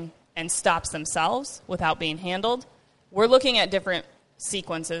 pivoting, and stops themselves without being handled, we're looking at different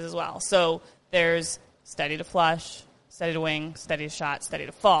sequences as well. So there's steady to flush, steady to wing, steady to shot, steady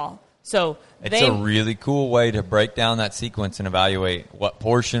to fall. So it's a really cool way to break down that sequence and evaluate what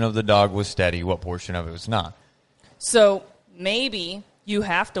portion of the dog was steady, what portion of it was not. So maybe you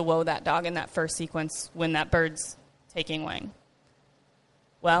have to whoa that dog in that first sequence when that bird's taking wing.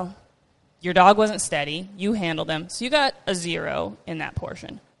 Well, your dog wasn't steady. You handled them. So you got a 0 in that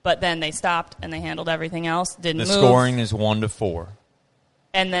portion. But then they stopped and they handled everything else, didn't move. The scoring is 1 to 4.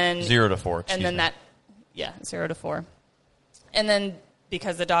 And then 0 to 4, excuse and then me. that, yeah, 0 to 4. And then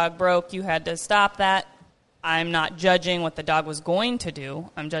because the dog broke, you had to stop that. I'm not judging what the dog was going to do.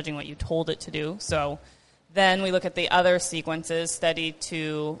 I'm judging what you told it to do. So then we look at the other sequences, steady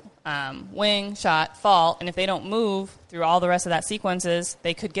to wing, shot, fall. And if they don't move through all the rest of that sequences,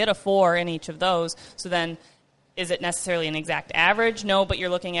 they could get a 4 in each of those. So then is it necessarily an exact average? No, but you're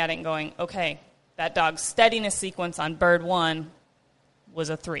looking at it and going, okay, that dog's steadiness sequence on bird 1 was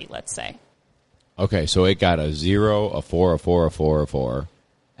a 3, let's say. Okay, so it got a 0, a 4, a 4, a 4, a 4.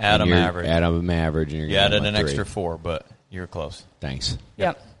 Add 'em average. Add 'em average, and you're You getting added a an 3. extra 4, but you're close. Thanks.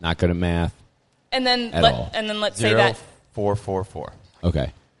 Yep. Not good at math. And then At all. let's say 0, that 4, 4, 4.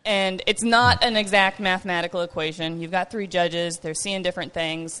 Okay. and it's not an exact mathematical equation. You've got 3 judges, they're seeing different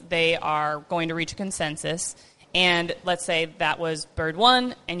things, they are going to reach a consensus. And let's say that was bird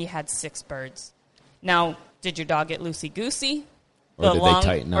 1 and you had 6 birds. Now, did your dog get loosey-goosey? Or did they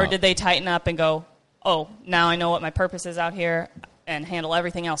tighten Or up? did they tighten up and go, oh, now I know what my purpose is out here and handle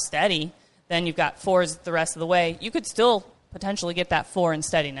everything else steady? Then you've got 4s the rest of the way. You could still potentially get that 4 in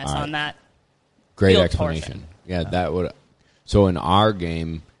steadiness All right. on that. Great Field explanation. portion. Yeah, that would. So in our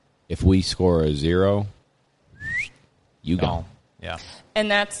game, if we score a 0, you go. No. Yeah. And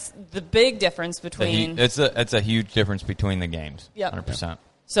that's the big difference between... It's a huge difference between the games. Yep. 100%.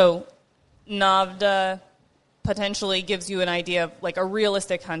 So NAVHDA potentially gives you an idea of like a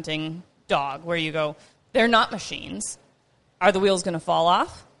realistic hunting dog where you go, they're not machines. Are the wheels going to fall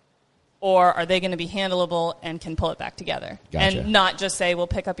off? Or are they going to be handleable and can pull it back together? Gotcha. And not just say, well,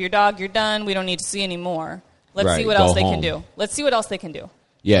 pick up your dog, you're done, we don't need to see any more. Let's Right, see what go else they home. can do. Let's see what else they can do.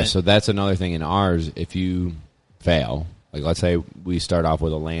 Yeah, so that's another thing in ours. If you fail, like let's say we start off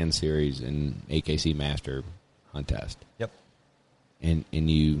with a land series in AKC Master Hunt Test, Yep. and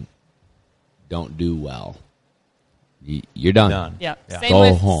you don't do well, you're done. Done. Yeah. Yeah.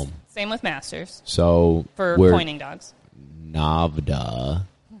 Go home. Same with Masters So for we're pointing dogs. NAVHDA.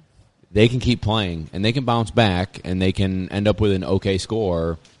 They can keep playing, and they can bounce back, and they can end up with an okay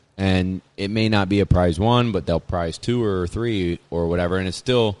score, and it may not be a prize 1, but they'll prize 2 or 3 or whatever, and it's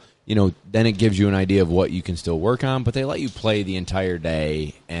still, then it gives you an idea of what you can still work on, but they let you play the entire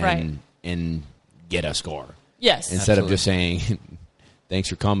day and get a score. Yes. Instead of Absolutely. just saying, thanks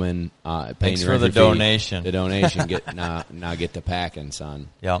for coming, paying Thanks your for the entry fee. donation. The donation, now get the packing, son.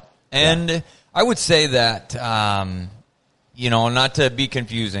 Yep. And I would say that, not to be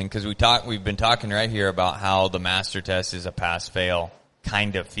confusing, because we've been talking right here about how the master test is a pass-fail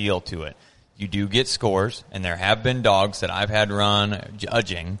kind of feel to it. You do get scores, and there have been dogs that I've had run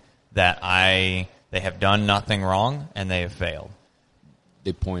judging that they have done nothing wrong, and they have failed.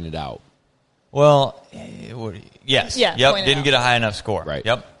 They pointed out. Well, yes. Yeah, Yep. point it Didn't out. get a high enough score. Right.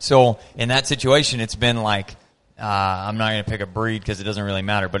 Yep. So in that situation, it's been like, I'm not going to pick a breed because it doesn't really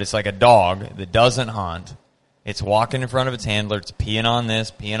matter, but it's like a dog that doesn't hunt. It's walking in front of its handler. It's peeing on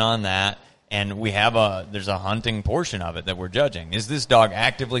this, peeing on that. And there's a hunting portion of it that we're judging. Is this dog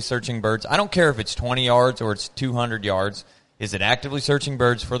actively searching birds? I don't care if it's 20 yards or it's 200 yards. Is it actively searching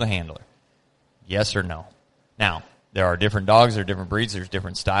birds for the handler? Yes or no? Now, there are different dogs, there are different breeds, there's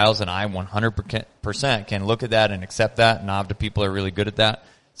different styles, and I 100% can look at that and accept that. NAVHDA people are really good at that.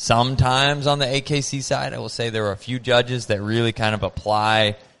 Sometimes on the AKC side, I will say there are a few judges that really kind of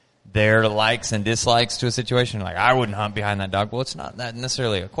apply their likes and dislikes to a situation. Like, I wouldn't hunt behind that dog. Well, it's not that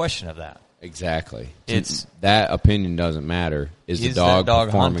necessarily a question of that. Exactly. It's- that opinion doesn't matter. Is the Is dog, that dog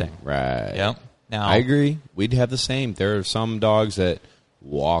performing? hunting? Right. Yep. Now, I agree. We'd have the same. There are some dogs that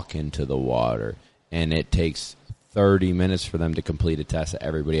walk into the water, and it takes 30 minutes for them to complete a test that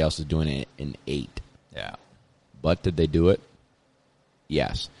everybody else is doing it in 8. Yeah. But did they do it?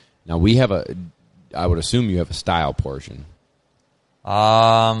 Yes. Now I would assume you have a style portion.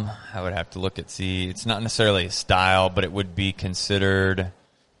 I would have to look at see. It's not necessarily a style, but it would be considered.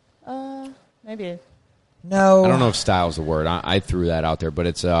 Maybe. No, I don't know if style is the word. I threw that out there, but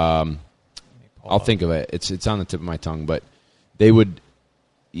it's. I'll think of it. It's on the tip of my tongue, but they would.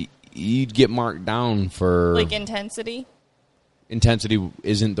 You'd get marked down for Like intensity? Intensity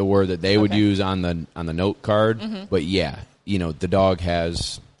isn't the word that they would use on the note card, but yeah, the dog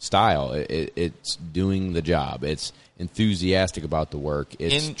has style. It's doing the job. It's enthusiastic about the work.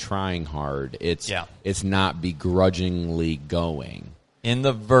 It's trying hard. It's not begrudgingly going. In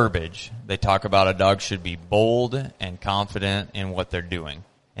the verbiage, they talk about a dog should be bold and confident in what they're doing,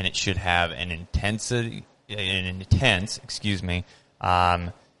 and it should have an intense,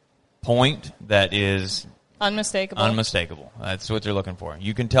 point that is unmistakable. That's what they're looking for.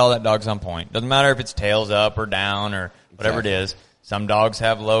 You can tell that dog's on point. Doesn't matter if it's tails up or down or whatever it is. Some dogs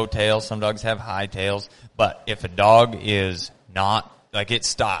have low tails. Some dogs have high tails. But if a dog is not, like it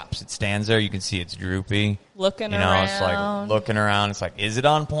stops, it stands there, you can see it's droopy. Looking around. It's like looking around. It's like, is it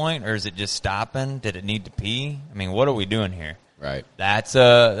on point or is it just stopping? Did it need to pee? I mean, what are we doing here? Right. That's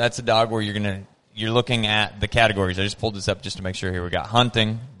a dog where you're looking at the categories. I just pulled this up just to make sure here. We got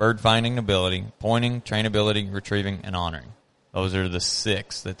hunting, bird finding ability, pointing, trainability, retrieving, and honoring. Those are the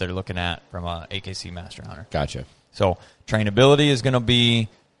 6 that they're looking at from a AKC Master Hunter. Gotcha. So trainability is going to be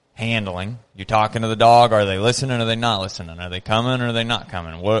handling. You're talking to the dog. Are they listening or are they not listening? Are they coming or are they not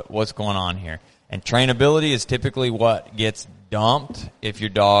coming? What's going on here? And trainability is typically what gets dumped if you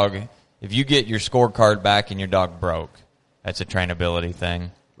get your scorecard back and your dog broke. That's a trainability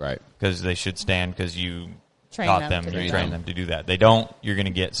thing. Right. Because they should stand because you Train taught them them, to you do trained that. them to do that. They don't, you're going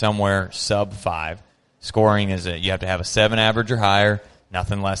to get somewhere sub 5. Scoring is you have to have a 7 average or higher,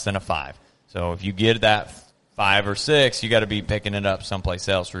 nothing less than a 5. So if you get that 5 or 6, you got to be picking it up someplace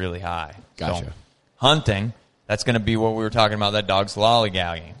else really high. Gotcha. So, hunting, that's going to be what we were talking about, that dog's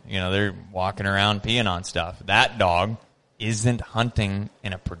lollygagging. They're walking around peeing on stuff. That dog isn't hunting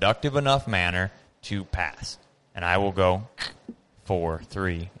in a productive enough manner to pass. And I will go 4,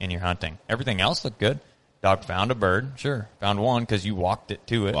 3 in your hunting. Everything else looked good. Dog found a bird. Sure. Found one because you walked it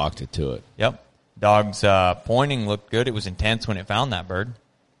to it. Walked it to it. Yep. Dog's pointing looked good. It was intense when it found that bird.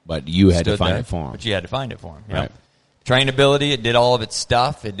 But you had to Stood find there, it for him. But you had to find it for him. Yep. Right. Trainability, it did all of its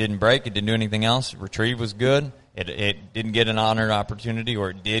stuff. It didn't break. It didn't do anything else. Retrieve was good. It didn't get an honored opportunity,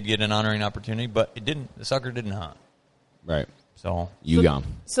 or it did get an honoring opportunity, but it didn't. The sucker didn't hunt. Right. So You got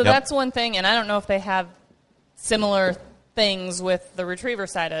him. So Yep. that's one thing, and I don't know if they have similar things with the retriever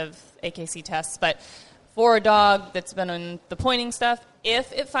side of AKC tests, but for a dog that's been on the pointing stuff,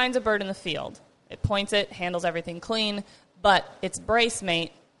 if it finds a bird in the field, it points it, handles everything clean, but its brace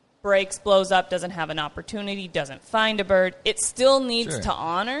mate breaks, blows up, doesn't have an opportunity, doesn't find a bird, it still needs Sure. to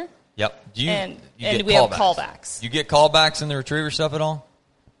honor. Yep. Do you And get we have callbacks. You get callbacks in the retriever stuff at all?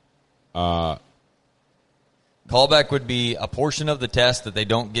 Callback would be a portion of the test that they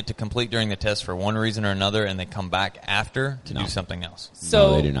don't get to complete during the test for one reason or another, and they come back after to do something else. So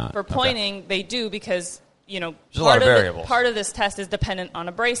No, they do not. for pointing, they do because, There's a lot of variables. part of this test is dependent on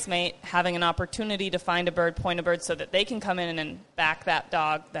a brace mate having an opportunity to find a bird, point a bird, so that they can come in and back that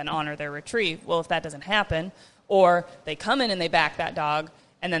dog, then honor their retrieve. Well, if that doesn't happen, or they come in and they back that dog,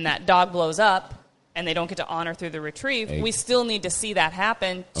 and then that dog blows up, and they don't get to honor through the retrieve, we still need to see that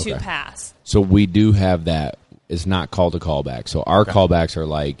happen to Okay. pass. So we do have that. It's not called a callback. So our callbacks are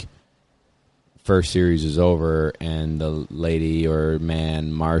like first series is over and the lady or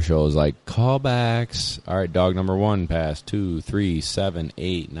man marshal is like, callbacks. All right, dog number 1 passed, 2, 3, 7,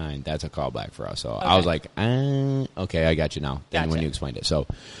 8, 9. That's a callback for us. So I was like, okay, I got you now. Then when Gotcha. you explained it. So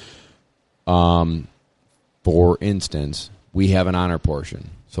for instance, we have an honor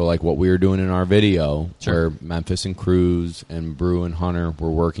portion. So like what we were doing in our video where Memphis and Cruz and Brew and Hunter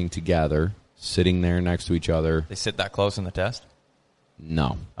were working together, sitting there next to each other. They sit that close in the test?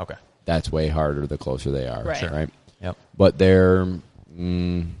 No. Okay. That's way harder the closer they are. Right. Sure. Right? Yep. But they're,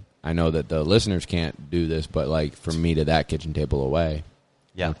 I know that the listeners can't do this, but like from me to that kitchen table away,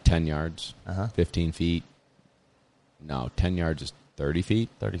 Yeah. 10 yards, Uh-huh. 15 feet. No, 10 yards is 30 feet.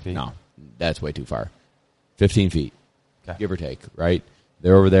 30 feet. No, that's way too far. 15 feet, Okay. give or take, right?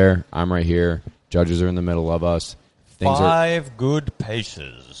 They're over there. I'm right here. Judges are in the middle of us. Things are 5 good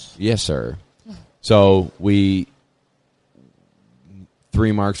paces. Yes, sir. So 3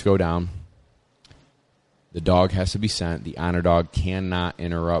 marks go down. The dog has to be sent. The honor dog cannot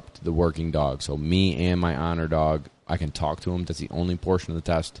interrupt the working dog. So me and my honor dog, I can talk to him. That's the only portion of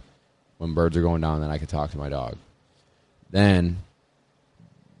the test. When birds are going down, then I can talk to my dog. Then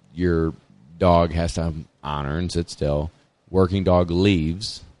your dog has to honor and sit still. Working dog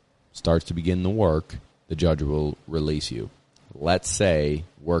leaves, starts to begin the work, the judge will release you. Let's say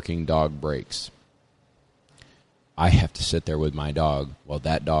working dog breaks. I have to sit there with my dog while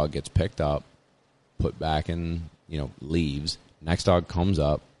that dog gets picked up, put back in, leaves. Next dog comes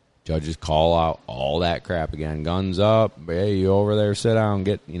up. Judges call out all that crap again. Guns up. Hey, you over there, sit down,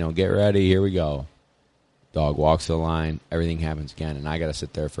 get ready, here we go. Dog walks to the line, everything happens again, and I got to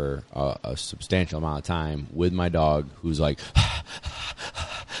sit there for a substantial amount of time with my dog who's like,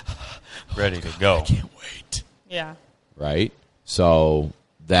 ready to go. I can't wait. Yeah. Right? So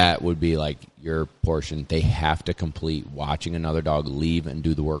that would be like your portion. They have to complete watching another dog leave and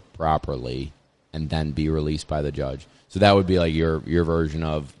do the work properly and then be released by the judge. So that would be like your version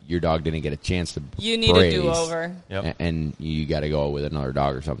of your dog didn't get a chance to You need brace, a do-over. Yep. and you got to go with another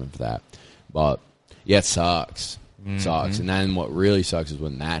dog or something for that. But, yeah, it sucks. Sucks. And then what really sucks is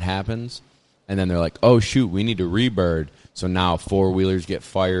when that happens, and then they're like, oh, shoot, we need to rebird. So now four-wheelers get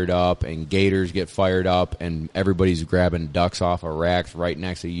fired up and gators get fired up, and everybody's grabbing ducks off of racks right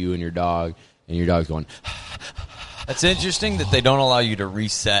next to you and your dog's going, That's interesting that they don't allow you to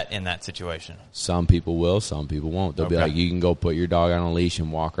reset in that situation. Some people will, some people won't. They'll be Okay. like, you can go put your dog on a leash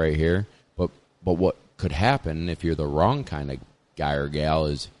and walk right here. But what could happen if you're the wrong kind of guy or gal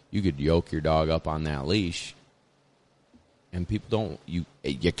is you could yoke your dog up on that leash, and people don't. You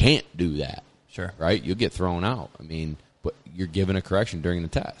can't do that. Sure. Right? You'll get thrown out. I mean, but you're given a correction during the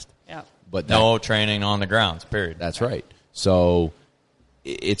test. Yeah. But No training on the grounds, period. that's right. So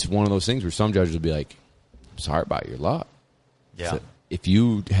it's one of those things where some judges will be like, I'm sorry about your luck. Yeah. So if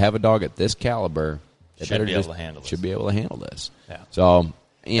you have a dog at this caliber, it Should better be able just- to handle this. Should be able to handle this. Yeah. So,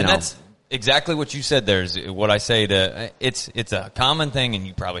 And that's exactly what you said there is what I say to it's a common thing, and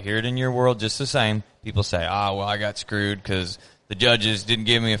you probably hear it in your world just the same. People say, well, I got screwed because the judges didn't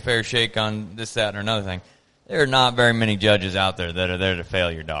give me a fair shake on this, that, or another thing. There are not very many judges out there that are there to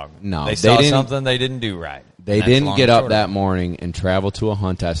fail your dog. No, they they saw didn't- something they didn't do right. They And that's didn't long get and up short of that it. morning and travel to a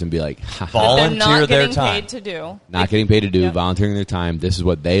hunt test and be like, ha, They're Volunteer not their getting time. paid to do. not getting paid to do, Yep. volunteering their time. This is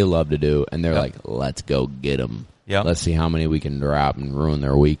what they love to do. And they're Yep. like, let's go get them. Yep. Let's see how many we can drop and ruin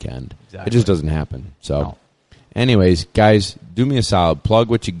their weekend. Exactly. It just doesn't happen. So, No. anyways, guys, do me a solid. Plug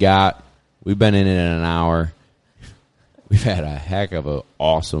what you got. We've been in it an hour. We've had a heck of an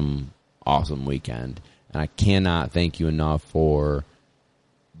awesome weekend. And I cannot thank you enough for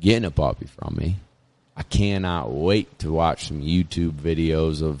getting a puppy from me. I cannot wait to watch some YouTube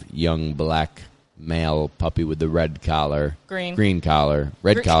videos of young black male puppy with the red collar. Green collar.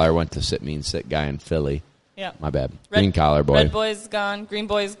 Red Green- collar went to Sit Mean Sit guy in Philly. Yeah. My bad. Green collar boy. Red boy's gone. Green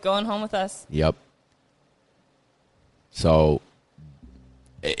boy's going home with us. Yep. So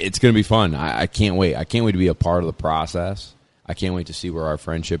it's going to be fun. I can't wait. I can't wait to be a part of the process. I can't wait to see where our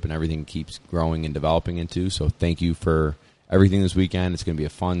friendship and everything keeps growing and developing into. So thank you for everything this weekend. It's going to be a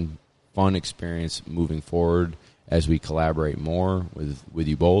fun experience moving forward as we collaborate more with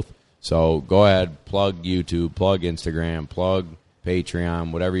you both. So go ahead, plug YouTube, plug Instagram, plug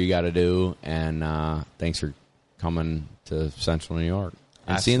Patreon, whatever you got to do. And thanks for coming to Central New York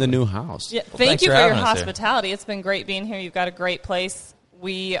and seeing the new house. Yeah, Well, thank thanks you for for your having us here. hospitality. It's been great being here. You've got a great place.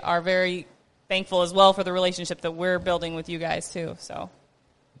 We are very thankful as well for the relationship that we're building with you guys too. So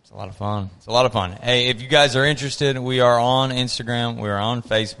It's a lot of fun. It's a lot of fun. Hey, if you guys are interested, we are on Instagram. We are on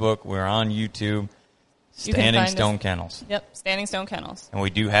Facebook. We are on YouTube. You can Standing find Stone us- Kennels. Yep, Standing Stone Kennels. And we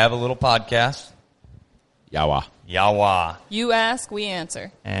do have a little podcast, Yawa. Yawa. You ask, we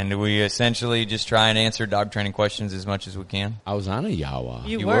answer. And we essentially just try and answer dog training questions as much as we can. I was on a Yawa.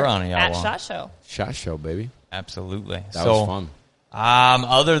 You were on a at Yawa. SHOT Show. Shot show, baby. Absolutely. That was fun.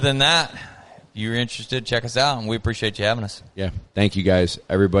 Other than that, if you're interested, check us out, and we appreciate you having us. Yeah. Thank you guys.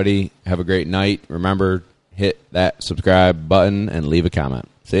 Everybody have a great night. Remember, hit that subscribe button and leave a comment.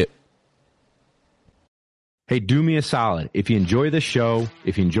 See it. Hey, do me a solid. If you enjoy the show,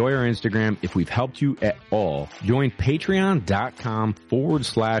 if you enjoy our Instagram, if we've helped you at all, join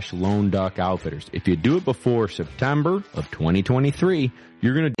patreon.com/Lone Duck Outfitters. If you do it before September of 2023,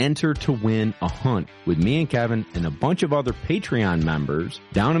 you're going to enter to win a hunt with me and Kevin and a bunch of other Patreon members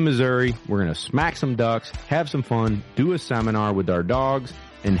down in Missouri. We're going to smack some ducks, have some fun, do a seminar with our dogs,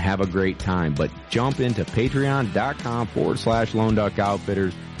 and have a great time. But jump into patreon.com/Lone Duck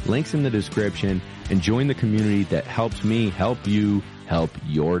Outfitters. Links in the description, and join the community that helps me help you help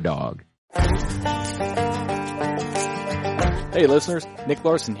your dog. Hey listeners, Nick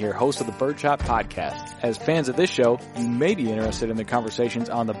Larson here, host of the Birdshot Podcast. As fans of this show, you may be interested in the conversations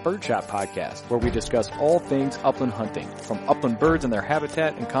on the Birdshot Podcast, where we discuss all things upland hunting, from upland birds and their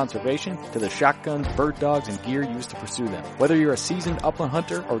habitat and conservation, to the shotguns, bird dogs, and gear used to pursue them. Whether you're a seasoned upland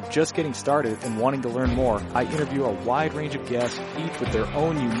hunter or just getting started and wanting to learn more, I interview a wide range of guests, each with their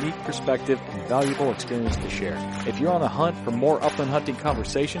own unique perspective and valuable experience to share. If you're on the hunt for more upland hunting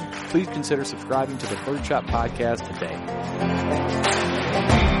conversation, please consider subscribing to the Birdshot Podcast today.